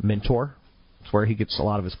Buffett's mentor. It's where he gets a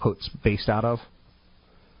lot of his quotes based out of.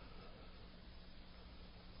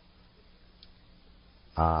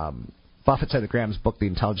 Buffett said that Graham's book, The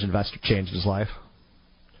Intelligent Investor, changed his life.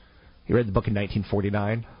 He read the book in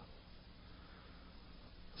 1949.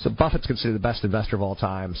 So Buffett's considered the best investor of all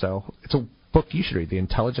time. So it's a book you should read, The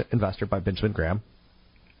Intelligent Investor by Benjamin Graham.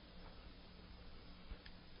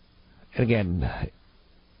 And again,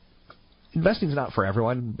 investing is not for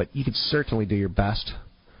everyone, but you can certainly do your best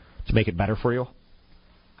to make it better for you.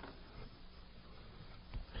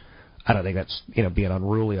 I don't think that's, being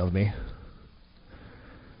unruly of me.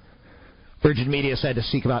 Virgin Media said to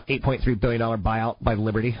seek about $8.3 billion buyout by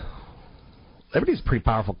Liberty. Liberty's a pretty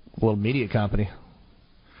powerful little media company.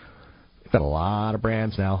 They've got a lot of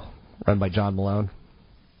brands now, run by John Malone.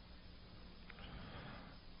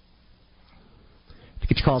 To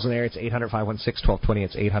get your calls in there, it's 800-516-1220.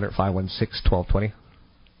 It's 800-516-1220.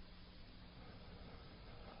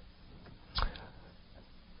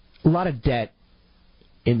 A lot of debt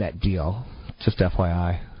in that deal, just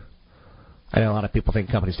FYI. I know a lot of people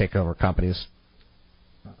think companies take over companies.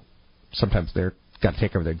 Sometimes they're got to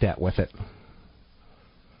take over their debt with it.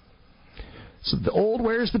 So the old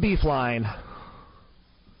Where's the Beef line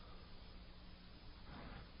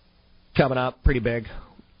coming up pretty big.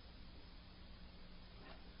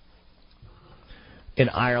 In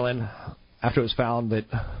Ireland, after it was found that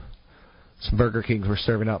some Burger Kings were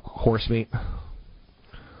serving up horse meat.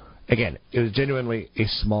 Again, it was genuinely a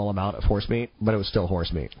small amount of horse meat, but it was still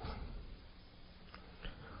horse meat.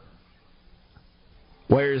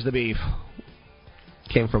 Where's the beef?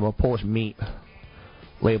 Came from a Polish meat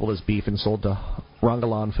labeled as beef and sold to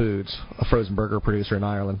Rongalan Foods, a frozen burger producer in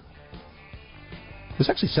Ireland. It was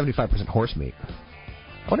actually 75% horse meat.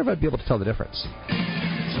 I wonder if I'd be able to tell the difference.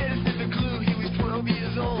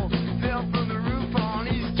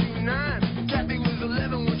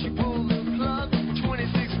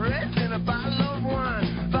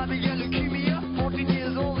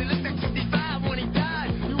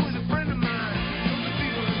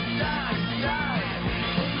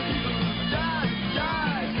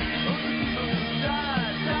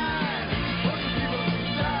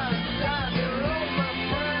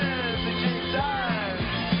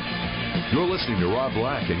 You're listening to Rob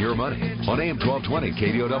Black and Your Money on AM 1220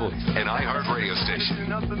 KDOW, an iHeart radio station.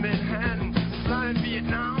 Welcome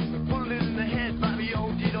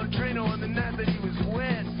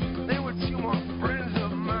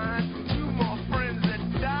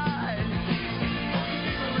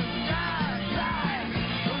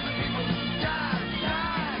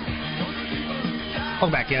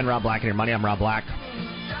back in, Rob Black and Your Money. I'm Rob Black.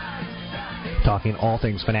 Talking all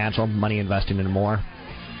things financial, money, investing, and more.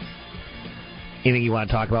 Anything you want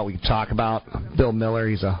to talk about, we can talk about. Bill Miller,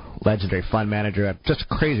 he's a legendary fund manager. Had just a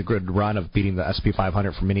crazy good run of beating the S&P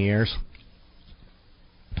 500 for many years.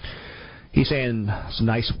 He's saying some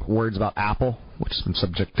nice words about Apple, which has been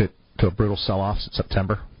subjected to a brutal sell-off since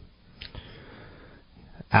September.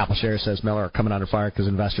 Apple shares, says Miller, are coming under fire because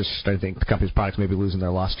investors are starting to think the company's products may be losing their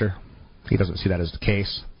luster. He doesn't see that as the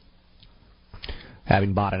case.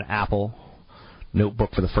 Having bought an Apple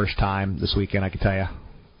notebook for the first time this weekend, I can tell you,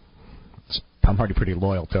 I'm already pretty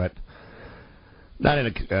loyal to it. Not in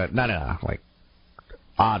a like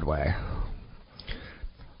odd way.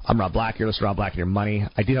 I'm Rob Black. You're listening to Rob Black and Your Money.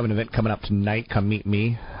 I do have an event coming up tonight. Come meet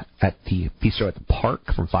me at the Bistro at the Park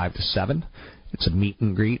from 5 to 7. It's a meet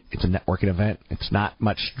and greet. It's a networking event. It's not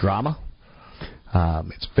much drama.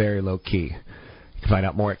 It's very low key. You can find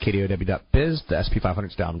out more at KDOW.biz. The SP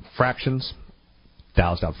 500's down fractions.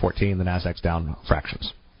 Dow's down 14. The Nasdaq's down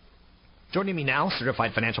fractions. Joining me now,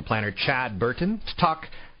 certified financial planner Chad Burton, to talk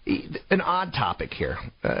an odd topic here.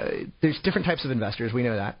 There's different types of investors, we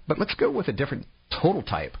know that, but let's go with a different total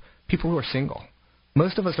type, people who are single.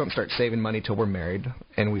 Most of us don't start saving money till we're married,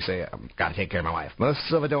 and we say, I've got to take care of my wife. Most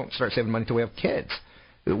of us don't start saving money till we have kids.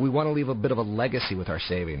 We want to leave a bit of a legacy with our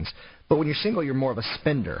savings. But when you're single, you're more of a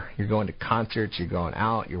spender. You're going to concerts, you're going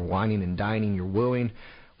out, you're wining and dining, you're wooing.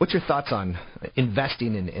 What's your thoughts on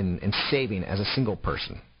investing and saving as a single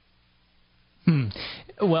person?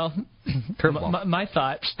 Well, my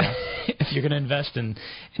thoughts, if you're going to invest and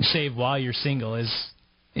save while you're single, is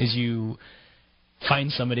you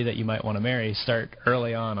find somebody that you might want to marry. Start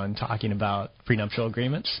early on talking about prenuptial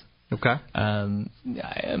agreements. Okay.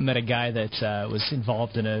 I met a guy that was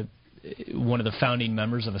involved in one of the founding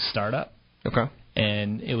members of a startup. Okay.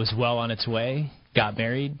 And it was well on its way. Got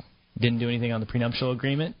married. Didn't do anything on the prenuptial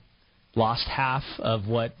agreement. Lost half of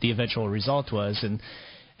what the eventual result was, and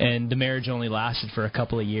the marriage only lasted for a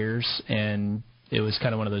couple of years, and it was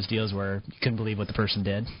kind of one of those deals where you couldn't believe what the person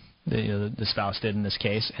did, the spouse did in this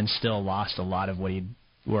case, and still lost a lot of what he'd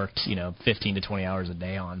worked, 15 to 20 hours a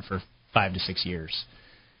day on for 5 to 6 years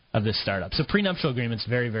of this startup. So prenuptial agreement's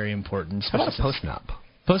very, very important. How about a postnup?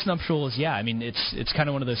 Postnuptial is, it's kind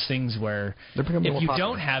of one of those things where if you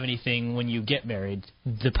don't have anything when you get married,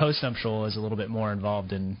 the postnuptial is a little bit more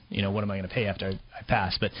involved in, what am I going to pay after I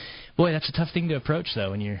pass? But, boy, that's a tough thing to approach,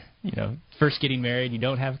 though, when you're, first getting married, you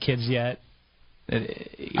don't have kids yet.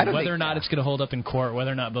 Whether or not it's going to hold up in court,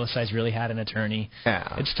 whether or not both sides really had an attorney,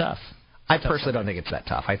 it's tough. I personally don't think it's that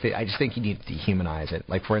tough. I just think you need to dehumanize it.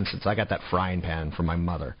 Like, for instance, I got that frying pan from my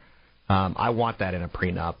mother. I want that in a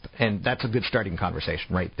prenup, and that's a good starting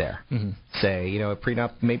conversation right there. Mm-hmm. Say, a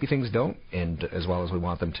prenup, maybe things don't end as well as we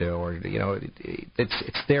want them to, or,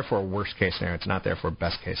 it's there for a worst-case scenario. It's not there for a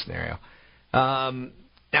best-case scenario.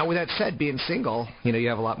 Now, with that said, being single, you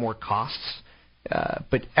have a lot more costs,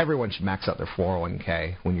 but everyone should max out their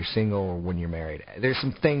 401k when you're single or when you're married. There's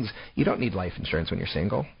some things, you don't need life insurance when you're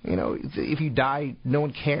single. If you die, no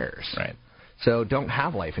one cares. Right. So don't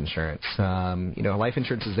have life insurance. Life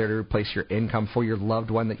insurance is there to replace your income for your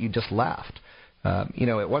loved one that you just left.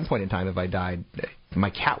 At one point in time, if I died, my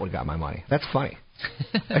cat would have got my money. That's funny.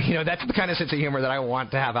 That's the kind of sense of humor that I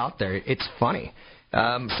want to have out there. It's funny.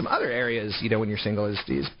 Some other areas, when you're single, is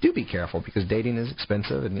do be careful, because dating is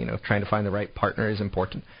expensive, and trying to find the right partner is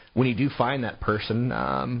important. When you do find that person,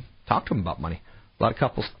 talk to them about money. A lot of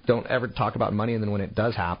couples don't ever talk about money, and then when it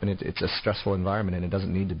does happen, it's a stressful environment, and it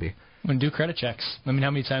doesn't need to be. When do credit checks. I mean,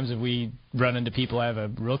 how many times have we run into people? I have a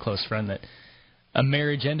real close friend that a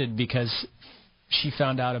marriage ended because she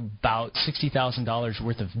found out about $60,000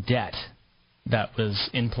 worth of debt that was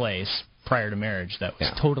in place prior to marriage that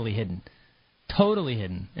was totally hidden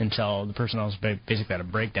until the person else basically had a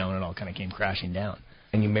breakdown and it all kind of came crashing down.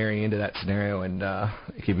 And you marry into that scenario, and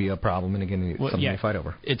it could be a problem, and again, something you fight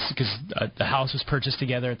over. It's because the house was purchased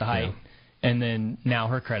together at the height, and then now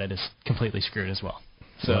her credit is completely screwed as well.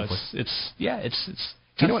 So it's a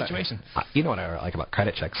tough situation. What I like about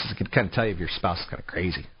credit checks is it can kind of tell you if your spouse is kind of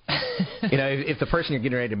crazy. If the person you're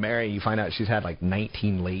getting ready to marry, you find out she's had like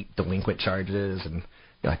 19 late delinquent charges, and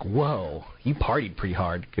you're like, whoa, you partied pretty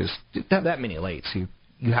hard, because to have that many lates,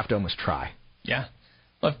 you have to almost try. Yeah.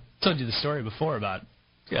 Well, I've told you the story before about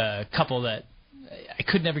a couple that I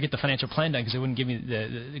could never get the financial plan done because they wouldn't give me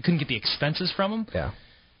they couldn't get the expenses from them. Yeah.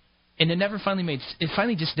 And it never finally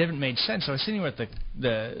just didn't make sense. So I was sitting with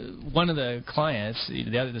the one of the clients,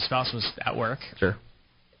 the spouse was at work. Sure.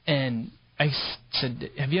 And I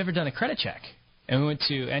said, "Have you ever done a credit check?" And we went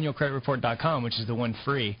to annualcreditreport.com, which is the one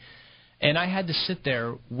free. And I had to sit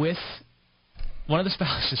there with one of the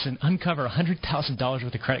spouses and uncover $100,000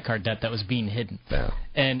 worth of credit card debt that was being hidden. Yeah.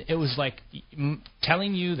 And it was like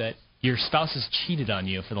telling you that your spouse has cheated on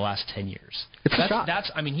you for the last 10 years. It's a shock.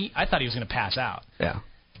 I thought he was going to pass out. Yeah.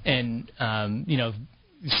 And,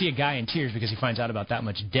 you see a guy in tears because he finds out about that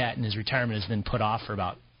much debt, and his retirement has been put off for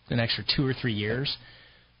about an extra 2 or 3 years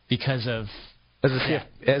because of... As a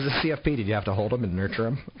CFP, did you have to hold him and nurture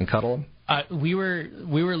him and cuddle him? We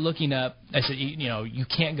were looking up. I said, you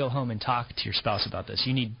can't go home and talk to your spouse about this.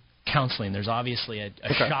 You need counseling. There's obviously a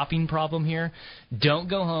shopping problem here. Don't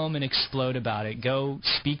go home and explode about it. Go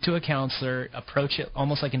speak to a counselor. Approach it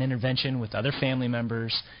almost like an intervention with other family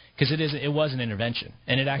members, because it was an intervention,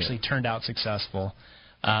 and it actually turned out successful.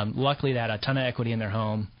 Luckily, they had a ton of equity in their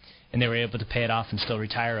home, and they were able to pay it off and still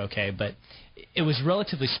retire okay. But it was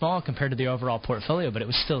relatively small compared to the overall portfolio, but it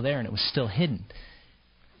was still there, and it was still hidden.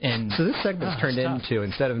 And so this segment's turned into,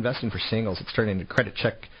 instead of investing for singles, it's turned into credit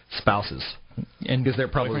check spouses. And because they're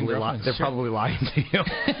probably lying to you,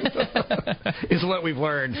 is what we've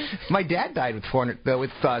learned. My dad died with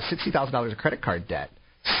 $60,000 of credit card debt.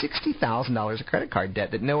 $60,000 of credit card debt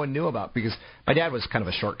that no one knew about, because my dad was kind of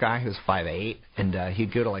a short guy. He was 5'8", and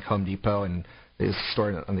he'd go to like Home Depot, and there's a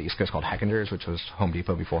store on the East Coast called Heckender's, which was Home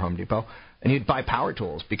Depot before Home Depot, and he'd buy power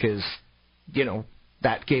tools because,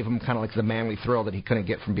 that gave him kind of like the manly thrill that he couldn't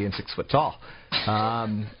get from being 6 foot tall.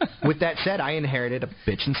 With that said, I inherited a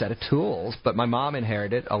bitchin' set of tools, but my mom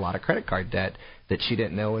inherited a lot of credit card debt that she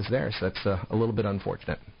didn't know was there, so that's a little bit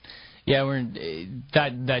unfortunate. Yeah,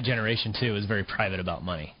 that generation too is very private about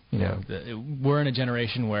money. We're in a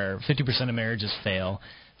generation where 50% of marriages fail.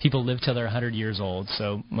 People live till they're 100 years old,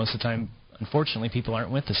 so most of the time, unfortunately, people aren't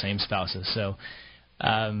with the same spouses. So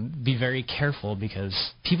be very careful, because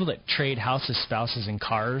people that trade houses, spouses, and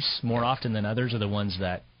cars more often than others are the ones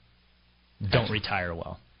that don't retire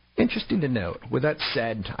well. Interesting to note. With that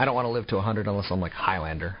said, I don't want to live to 100 unless I'm like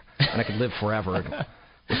Highlander, and I could live forever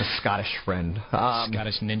with a Scottish friend.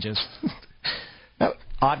 Scottish ninjas.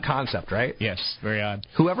 Odd concept, right? Yes, very odd.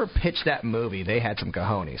 Whoever pitched that movie, they had some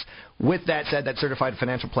cojones. With that said, that certified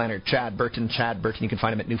financial planner, Chad Burton, you can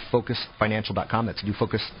find him at newfocusfinancial.com. That's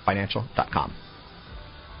newfocusfinancial.com.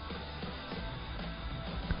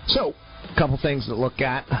 So, a couple things to look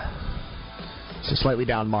at. It's a slightly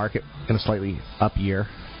down market and a slightly up year.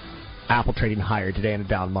 Apple trading higher today in a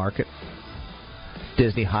down market.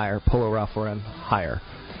 Disney higher, Polo Ralph Lauren higher.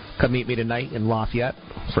 Come meet me tonight in Lafayette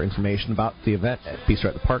for information about the event at Bistro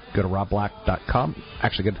at the Park. Go to robblack.com.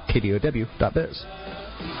 Actually, go to kdow.biz.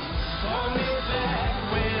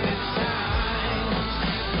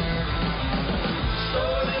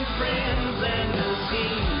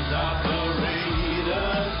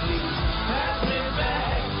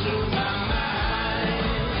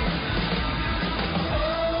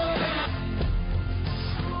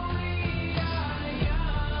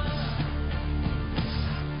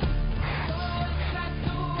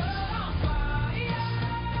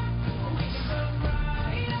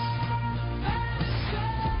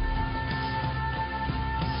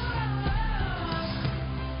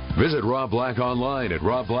 Visit Rob Black online at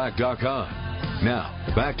robblack.com.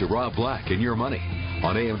 Now, back to Rob Black and Your Money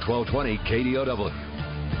on AM 1220 KDOW.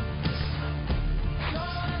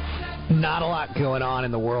 Not a lot going on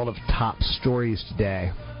in the world of top stories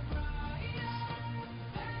today.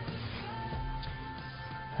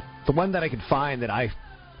 The one that I could find that I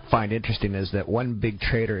find interesting is that one big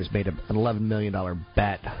trader has made an $11 million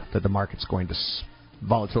bet that the market's going to,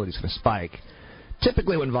 volatility is going to spike.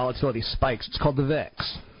 Typically when volatility spikes, it's called the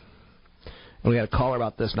VIX. And we had a caller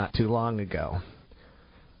about this not too long ago.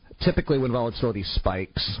 Typically when volatility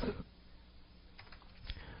spikes,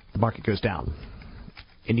 the market goes down.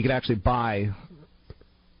 And you can actually buy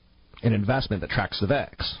an investment that tracks the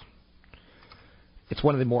VIX. It's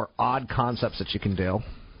one of the more odd concepts that you can do.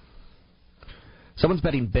 Someone's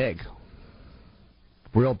betting big.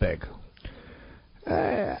 Real big.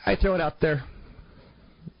 I throw it out there.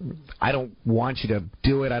 I don't want you to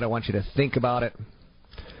do it. I don't want you to think about it.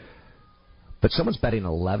 But someone's betting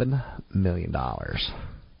 $11 million.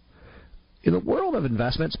 In the world of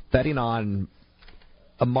investments, betting on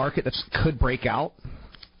a market that could break out,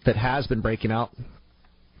 that has been breaking out,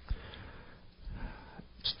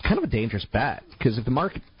 it's kind of a dangerous bet. Because if the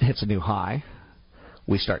market hits a new high,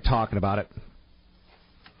 we start talking about it.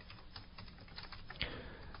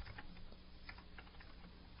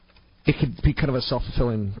 It could be kind of a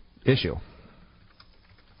self-fulfilling issue.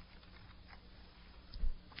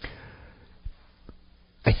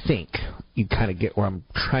 I think you kind of get where I'm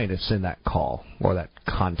trying to send that call or that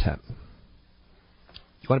content.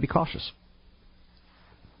 You want to be cautious.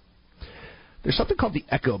 There's something called the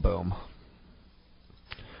echo boom.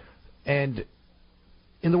 And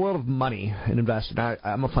in the world of money and investing,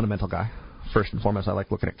 I'm a fundamental guy. First and foremost, I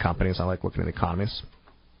like looking at companies. I like looking at economies.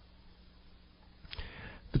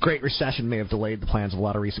 The Great Recession may have delayed the plans of a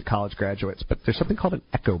lot of recent college graduates, but there's something called an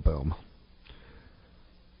echo boom.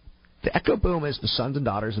 The echo boom is the sons and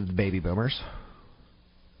daughters of the baby boomers.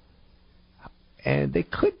 And they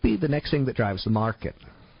could be the next thing that drives the market.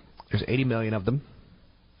 There's 80 million of them.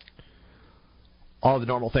 All the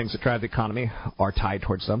normal things that drive the economy are tied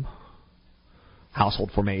towards them.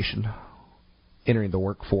 Household formation, entering the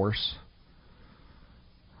workforce,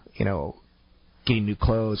 getting new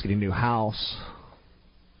clothes, getting a new house.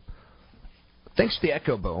 Thanks to the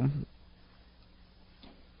echo boom,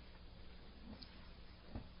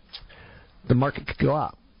 the market could go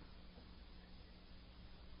up.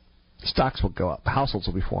 Stocks will go up. Households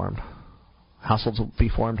will be formed. Households will be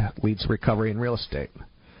formed leads to recovery in real estate.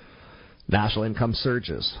 National income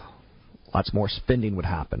surges. Lots more spending would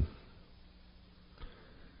happen.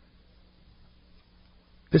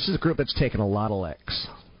 This is a group that's taken a lot of licks.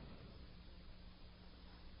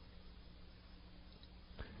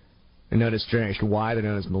 They're known as Generation Y. They're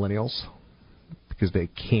known as millennials because they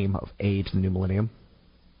came of age in the new millennium.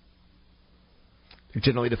 They're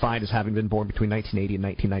generally defined as having been born between 1980 and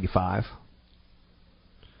 1995.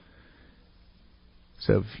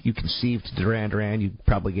 So if you conceived Duran Duran, you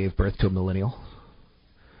probably gave birth to a millennial.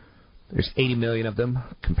 There's 80 million of them.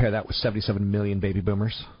 Compare that with 77 million baby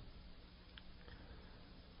boomers.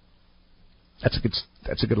 That's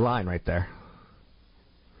a good line right there.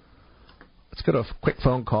 Let's go to a quick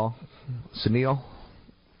phone call. Sunil.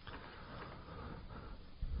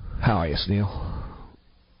 How are you, Sunil?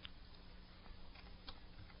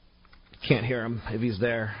 Can't hear him if he's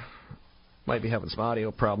there. Might be having some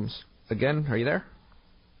audio problems. Again, are you there?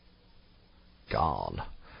 Gone.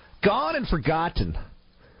 Gone and forgotten.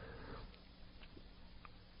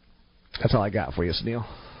 That's all I got for you, Sunil.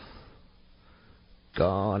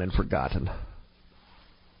 Gone and forgotten.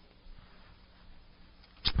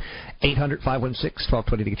 800-516-1220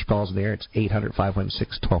 to get your calls on the air. It's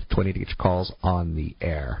 800-516-1220 to get your calls on the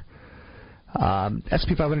air.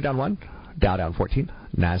 S&P 500 down 1, Dow down 14,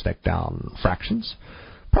 NASDAQ down fractions.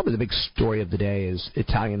 Probably the big story of the day is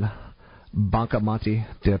Italian Banca Monte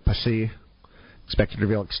dei Paschi expected to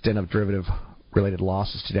reveal extent of derivative-related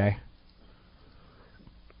losses today.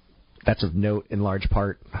 That's of note in large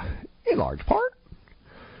part,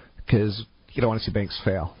 because you don't want to see banks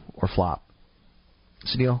fail or flop.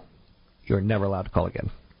 Sunil, you are never allowed to call again.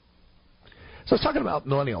 So I was talking about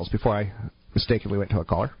millennials before I mistakenly went to a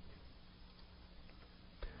caller.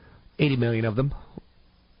 80 million of them.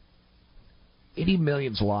 80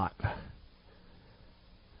 million's a lot.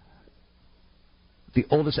 The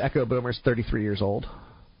oldest echo boomer is 33 years old.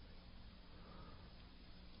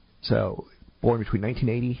 So, born between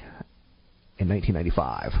 1980 and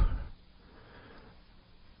 1995.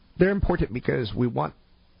 They're important because we want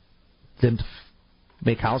them to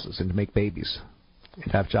make houses and to make babies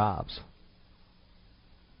and have jobs.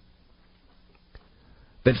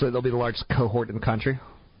 Eventually, they'll be the largest cohort in the country.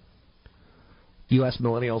 U.S.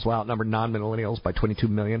 millennials will outnumber non-millennials by 22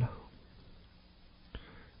 million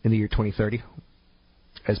in the year 2030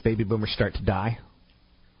 as baby boomers start to die.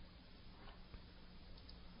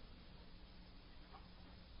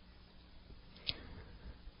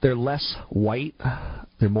 They're less white.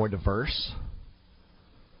 They're more diverse.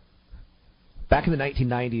 Back in the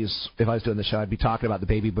 1990s, if I was doing the show, I'd be talking about the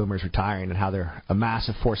baby boomers retiring and how they're a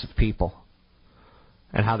massive force of people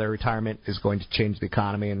and how their retirement is going to change the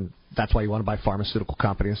economy, and that's why you want to buy pharmaceutical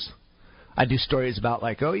companies. I do stories about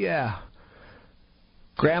like, oh yeah,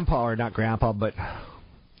 grandpa, or not grandpa, but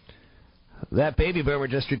that baby boomer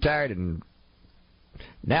just retired and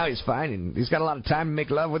now he's fine and he's got a lot of time to make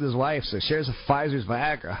love with his wife, so shares of Pfizer's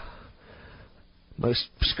Viagra. Most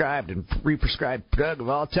prescribed and re-prescribed drug of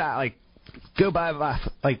all time. Like, go buy,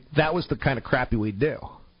 like, that was the kind of crappy we'd do.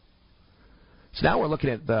 So now we're looking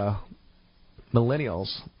at the millennials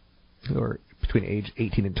who are between age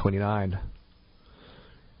 18 and 29.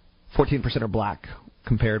 14% are black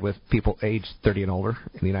compared with people aged 30 and older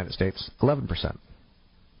in the United States, 11%.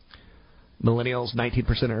 Millennials,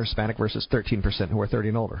 19% are Hispanic versus 13% who are 30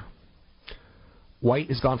 and older. White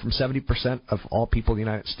has gone from 70% of all people in the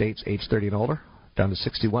United States aged 30 and older down to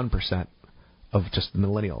 61% of just the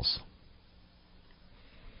millennials.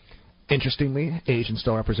 Interestingly, Asians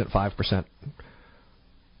still represent 5%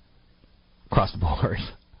 across the board.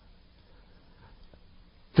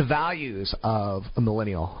 The values of a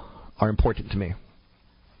millennial are important to me.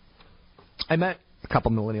 I met a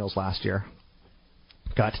couple millennials last year,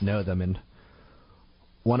 got to know them, and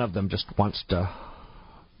one of them just wants to,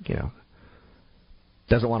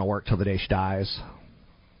 doesn't want to work till the day she dies.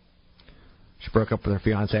 She broke up with her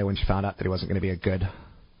fiancé when she found out that he wasn't going to be a good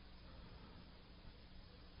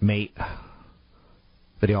mate,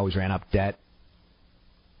 that he always ran up debt.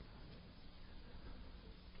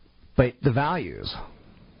 But the values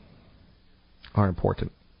are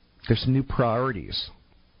important. There's some new priorities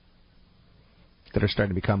that are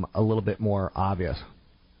starting to become a little bit more obvious.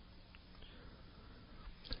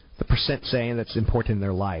 The percent saying that's important in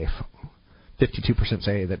their life, 52%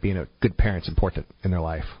 say that being a good parent's important in their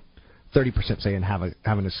life. 30% say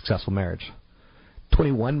having a successful marriage.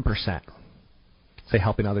 21% say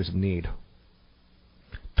helping others in need.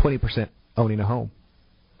 20% owning a home.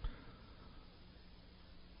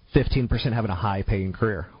 15% having a high-paying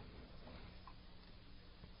career.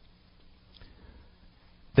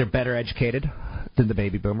 They're better educated than the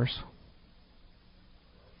baby boomers.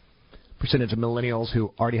 Percentage of millennials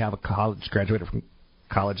who already have a graduated from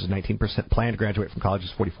college is 19%. Plan to graduate from college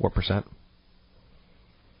is 44%.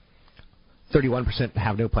 31%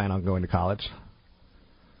 have no plan on going to college.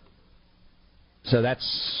 So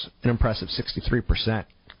that's an impressive 63%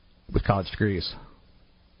 with college degrees.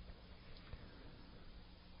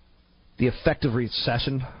 The effect of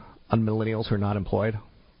recession on millennials who are not employed,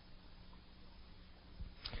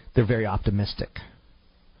 they're very optimistic,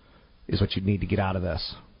 is what you need to get out of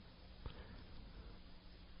this.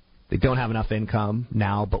 They don't have enough income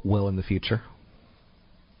now, but will in the future.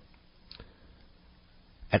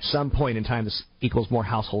 At some point in time, this equals more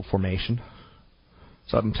household formation.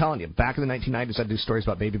 So I'm telling you, back in the 1990s, I'd do stories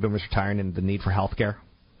about baby boomers retiring and the need for health care.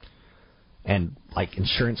 And like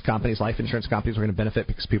insurance companies, life insurance companies were going to benefit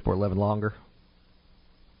because people were living longer.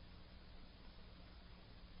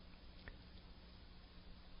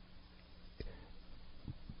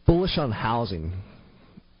 Bullish on housing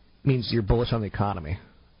means you're bullish on the economy.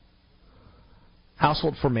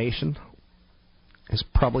 Household formation has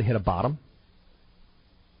probably hit a bottom.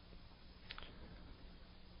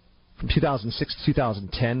 From 2006 to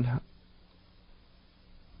 2010,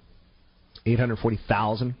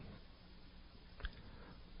 840,000.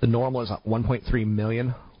 The normal is 1.3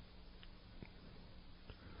 million.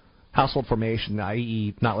 Household formation,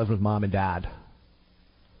 i.e. not living with mom and dad.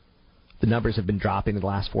 The numbers have been dropping in the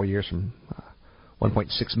last 4 years from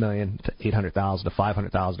 1.6 million to 800,000 to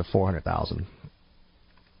 500,000 to 400,000.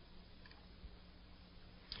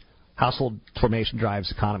 Household formation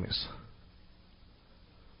drives economies.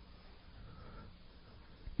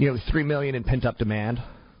 Nearly 3 million in pent-up demand.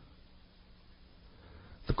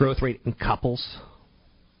 The growth rate in couples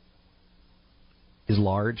is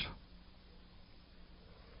large.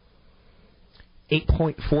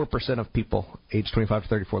 8.4% of people age 25 to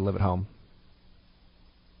 34 live at home.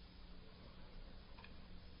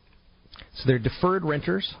 So they're deferred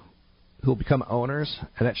renters who will become owners,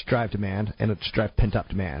 and that should drive demand, and it should drive pent-up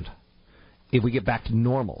demand. If we get back to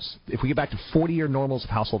normals, if we get back to 40-year normals of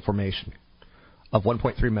household formation of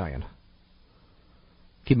 1.3 million,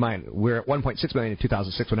 keep in mind, we're at 1.6 million in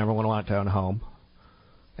 2006 when everyone wanted to own a home,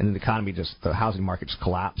 and then the economy the housing market just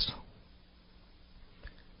collapsed.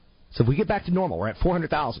 So if we get back to normal, we're at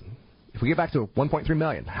 400,000. If we get back to 1.3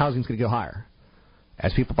 million, housing's going to go higher.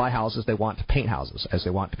 As people buy houses, they want to paint houses. As they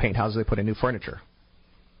want to paint houses, they put in new furniture.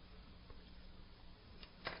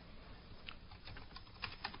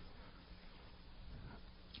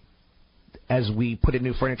 As we put in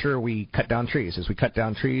new furniture, we cut down trees. As we cut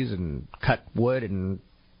down trees and cut wood and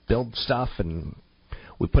build stuff, and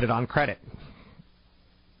we put it on credit,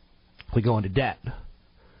 we go into debt.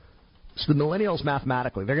 So the millennials,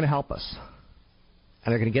 mathematically, they're going to help us.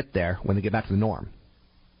 And they're going to get there when they get back to the norm.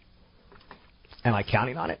 Am I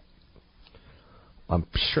counting on it? I'm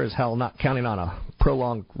sure as hell not counting on a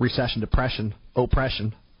prolonged recession, depression,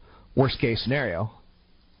 oppression, worst-case scenario.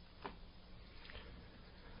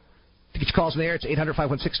 To get your calls in the air, it's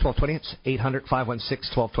 800-516-1220. It's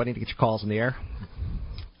 800-516-1220 to get your calls in the air.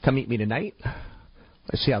 Come meet me tonight.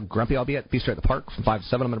 Let's see how grumpy I'll be at Bistro at the Park from 5 to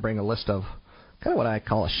 7. I'm going to bring a list of kind of what I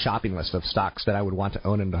call a shopping list of stocks that I would want to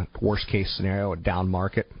own in the worst-case scenario, a down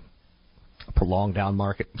market, a prolonged down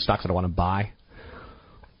market, stocks that I want to buy.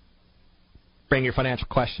 Bring your financial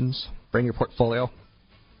questions. Bring your portfolio.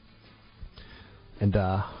 And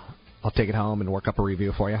I'll take it home and work up a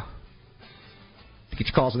review for you. To get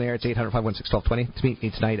your calls in the air, it's 800-516-1220. To meet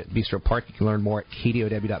me tonight at Bistro Park, you can learn more at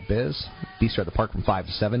kdow.biz. Bistro at the Park from 5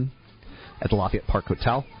 to 7 at the Lafayette Park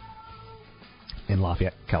Hotel in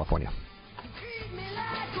Lafayette, California.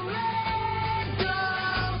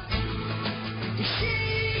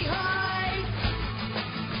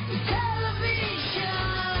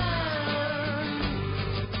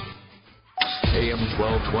 AM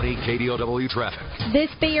 1220 KDOW traffic. This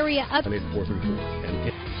Bay Area up.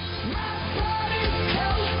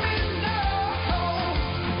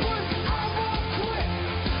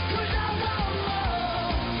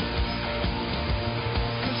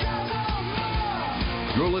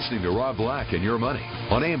 You're listening to Rob Black and Your Money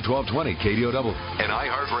on AM 1220 KDOW, an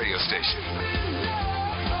iHeart radio station.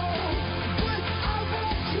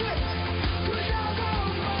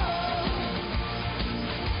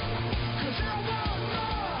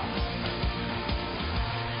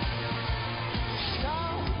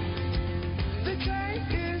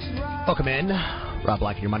 Welcome in. Rob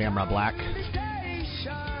Black and Your Money. I'm Rob Black.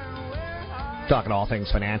 Talking all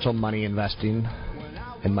things financial, money, investing,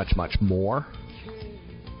 and much, much more.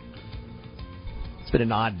 It's been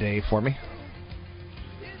an odd day for me.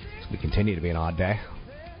 It's going to continue to be an odd day.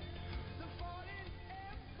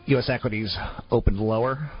 U.S. equities opened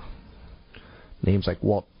lower. Names like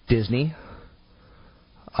Walt Disney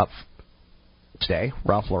up today.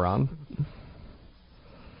 Ralph Lauren.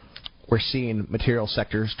 We're seeing material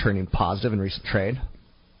sectors turning positive in recent trade.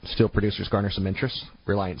 Steel producers garner some interest.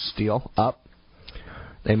 Reliance Steel up.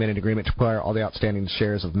 They made an agreement to acquire all the outstanding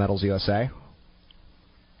shares of Metals USA.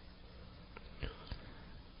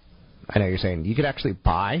 I know you're saying you could actually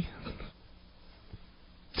buy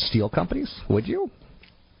steel companies, would you?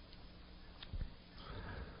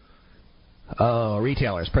 Oh,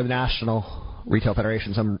 retailers. Per the National Retail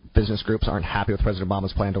Federation, some business groups aren't happy with President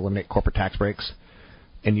Obama's plan to eliminate corporate tax breaks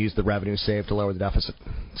and use the revenue saved to lower the deficit,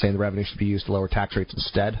 saying the revenue should be used to lower tax rates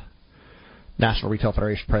instead. National Retail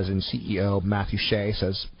Federation President and CEO Matthew Shea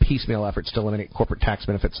says piecemeal efforts to eliminate corporate tax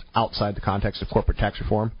benefits outside the context of corporate tax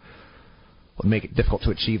reform would make it difficult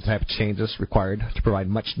to achieve the type of changes required to provide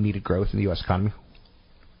much-needed growth in the U.S. economy.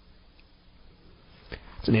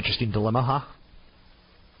 It's an interesting dilemma, huh?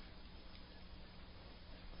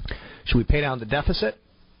 Should we pay down the deficit,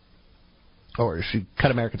 or should we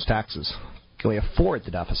cut Americans' taxes? Can we afford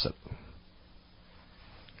the deficit?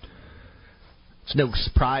 It's no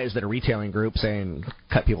surprise that a retailing group saying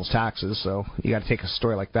cut people's taxes, so you got to take a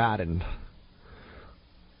story like that and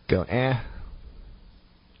go,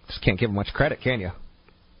 just can't give them much credit, can you?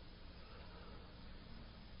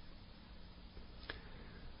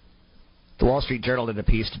 The Wall Street Journal did a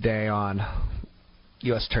piece today on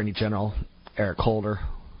U.S. Attorney General Eric Holder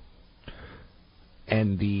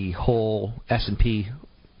and the whole S&P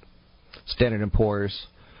Standard & Poor's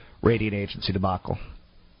rating agency debacle.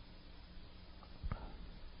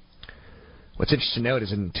 What's interesting to note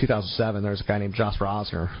is in 2007, there was a guy named Josh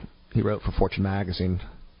Rosner. He wrote for Fortune magazine.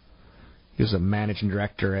 He was a managing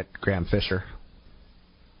director at Graham Fisher.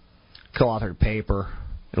 Co-authored a paper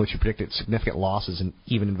in which he predicted significant losses in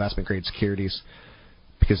even investment-grade securities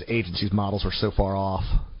because agencies' models were so far off.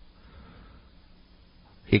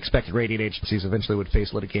 He expected rating agencies eventually would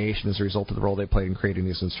face litigation as a result of the role they played in creating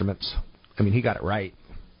these instruments. I mean, he got it right.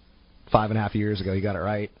 5.5 years ago, he got it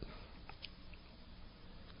right.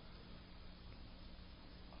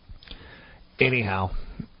 Anyhow,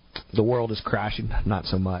 the world is crashing, not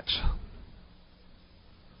so much.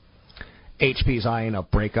 HP is eyeing a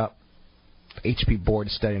breakup HP board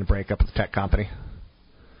is studying a breakup with the tech company.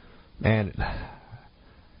 And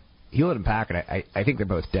Hewlett and Packard, I think they're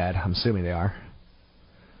both dead. I'm assuming they are.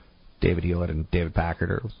 David Hewlett and David Packard,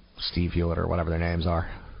 or Steve Hewlett, or whatever their names are.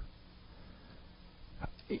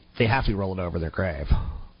 They have to be rolled over their grave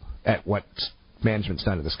at what management's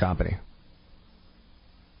done to this company.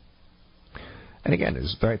 And again,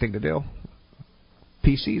 it's the right thing to do.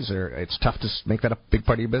 PCs it's tough to make that a big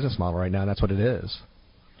part of your business model right now, and that's what it is.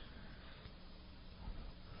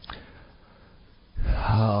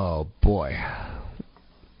 Oh, boy.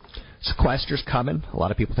 Sequester's coming. A lot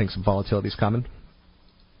of people think some volatility's coming.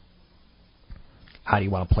 How do you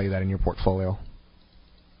want to play that in your portfolio?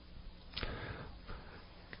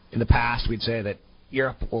 In the past, we'd say that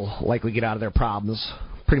Europe will likely get out of their problems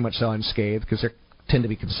pretty much so unscathed because they tend to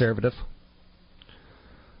be conservative.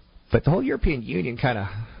 But the whole European Union kind of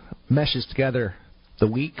meshes together the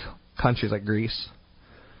weak countries like Greece,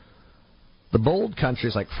 the bold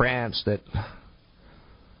countries like France that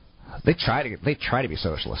they try to be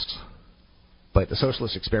socialists, but the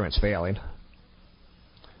socialist experiment's failing.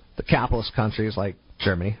 The capitalist countries like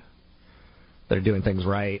Germany that are doing things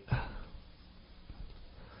right.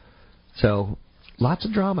 So lots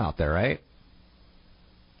of drama out there, right?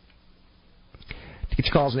 To get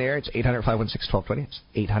your calls in the air, it's 800-516-1220. It's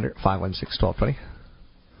 800-516-1220.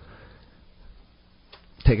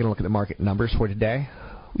 Taking a look at the market numbers for today.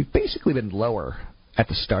 We've basically been lower at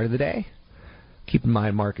the start of the day. Keep in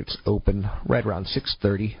mind, markets open right around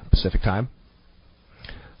 6:30 Pacific time.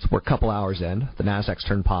 So we're a couple hours in. The Nasdaq's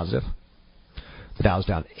turned positive. The Dow's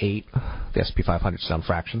down 8. The S&P 500's down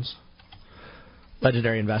fractions.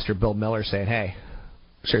 Legendary investor Bill Miller saying, hey,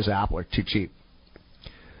 shares of Apple are too cheap.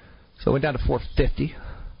 So it went down to 450.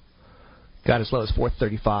 Got as low as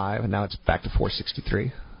 435, and now it's back to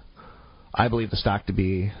 463. I believe the stock to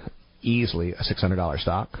be easily a $600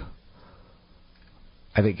 stock.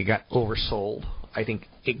 I think it got oversold. I think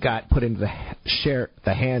it got put into the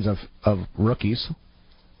hands of rookies.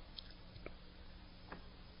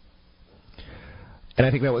 And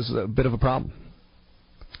I think that was a bit of a problem.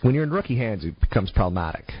 When you're in rookie hands, it becomes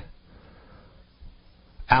problematic.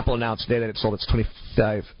 Apple announced today that it sold its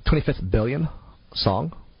 25th billion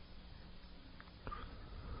song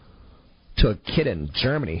to a kid in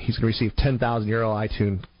Germany. He's going to receive €10,000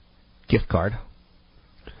 iTunes gift card.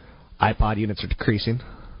 iPod units are decreasing,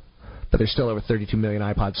 but there's still over 32 million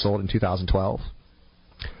iPods sold in 2012.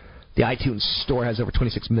 The iTunes store has over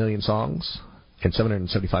 26 million songs and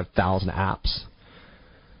 775,000 apps.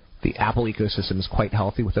 The Apple ecosystem is quite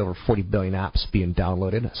healthy, with over 40 billion apps being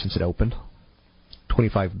downloaded since it opened.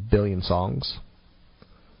 25 billion songs.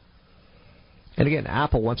 And again,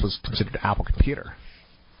 Apple once was considered Apple Computer.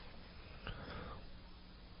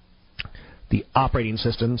 The operating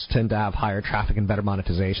systems tend to have higher traffic and better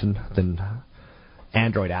monetization than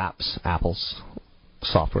Android apps, Apple's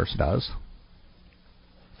software does.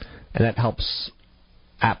 And that helps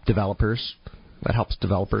app developers. That helps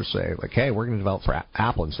developers say, like, hey, we're going to develop for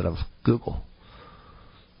Apple instead of Google.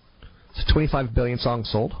 So 25 billion songs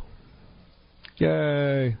sold.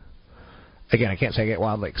 Yay. Again, I can't say I get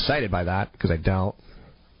wildly excited by that, because I don't.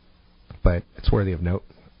 But it's worthy of note.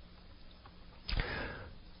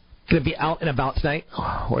 Going to be out and about tonight,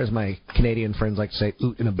 or as my Canadian friends like to say,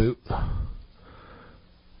 oot in a boot. Going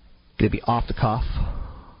to be off the cuff.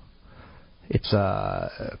 It's kind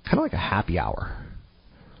of like a happy hour.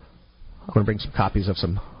 I'm going to bring some copies of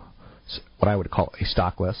what I would call a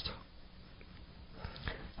stock list,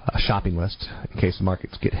 a shopping list, in case the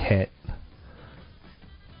markets get hit.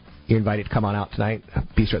 You're invited to come on out tonight.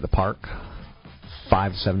 Bistro at the Park,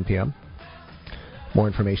 5 to 7 p.m. More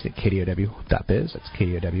information at kdow.biz. That's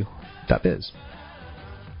kdow.biz.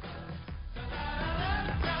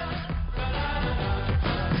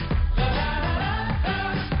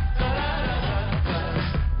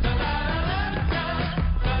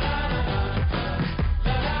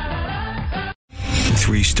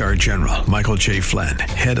 Three-star General Michael J. Flynn,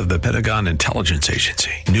 head of the Pentagon Intelligence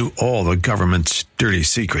Agency, knew all the government's dirty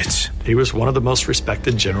secrets. He was one of the most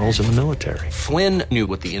respected generals in the military. Flynn knew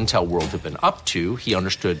what the intel world had been up to. He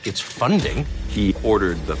understood its funding. He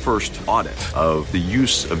ordered the first audit of the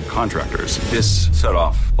use of contractors. This set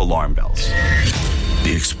off alarm bells.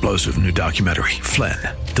 The explosive new documentary, Flynn,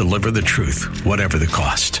 Deliver the Truth, Whatever the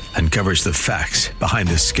Cost, uncovers the facts behind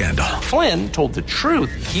this scandal. Flynn told the truth.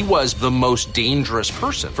 He was the most dangerous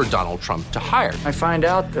person for Donald Trump to hire. I find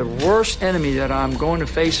out the worst enemy that I'm going to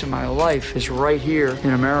face in my life is right here in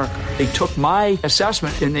America. They took my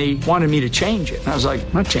assessment and they wanted me to change it. And I was like,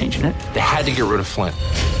 I'm not changing it. They had to get rid of Flynn.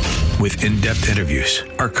 with in-depth interviews,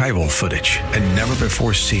 archival footage, and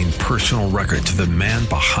never-before-seen personal records of the man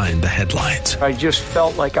behind the headlines. I just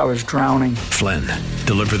felt like I was drowning. Flynn,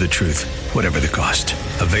 deliver the truth, whatever the cost.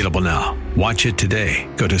 Available now. Watch it today.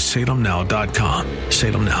 Go to salemnow.com.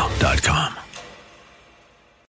 salemnow.com.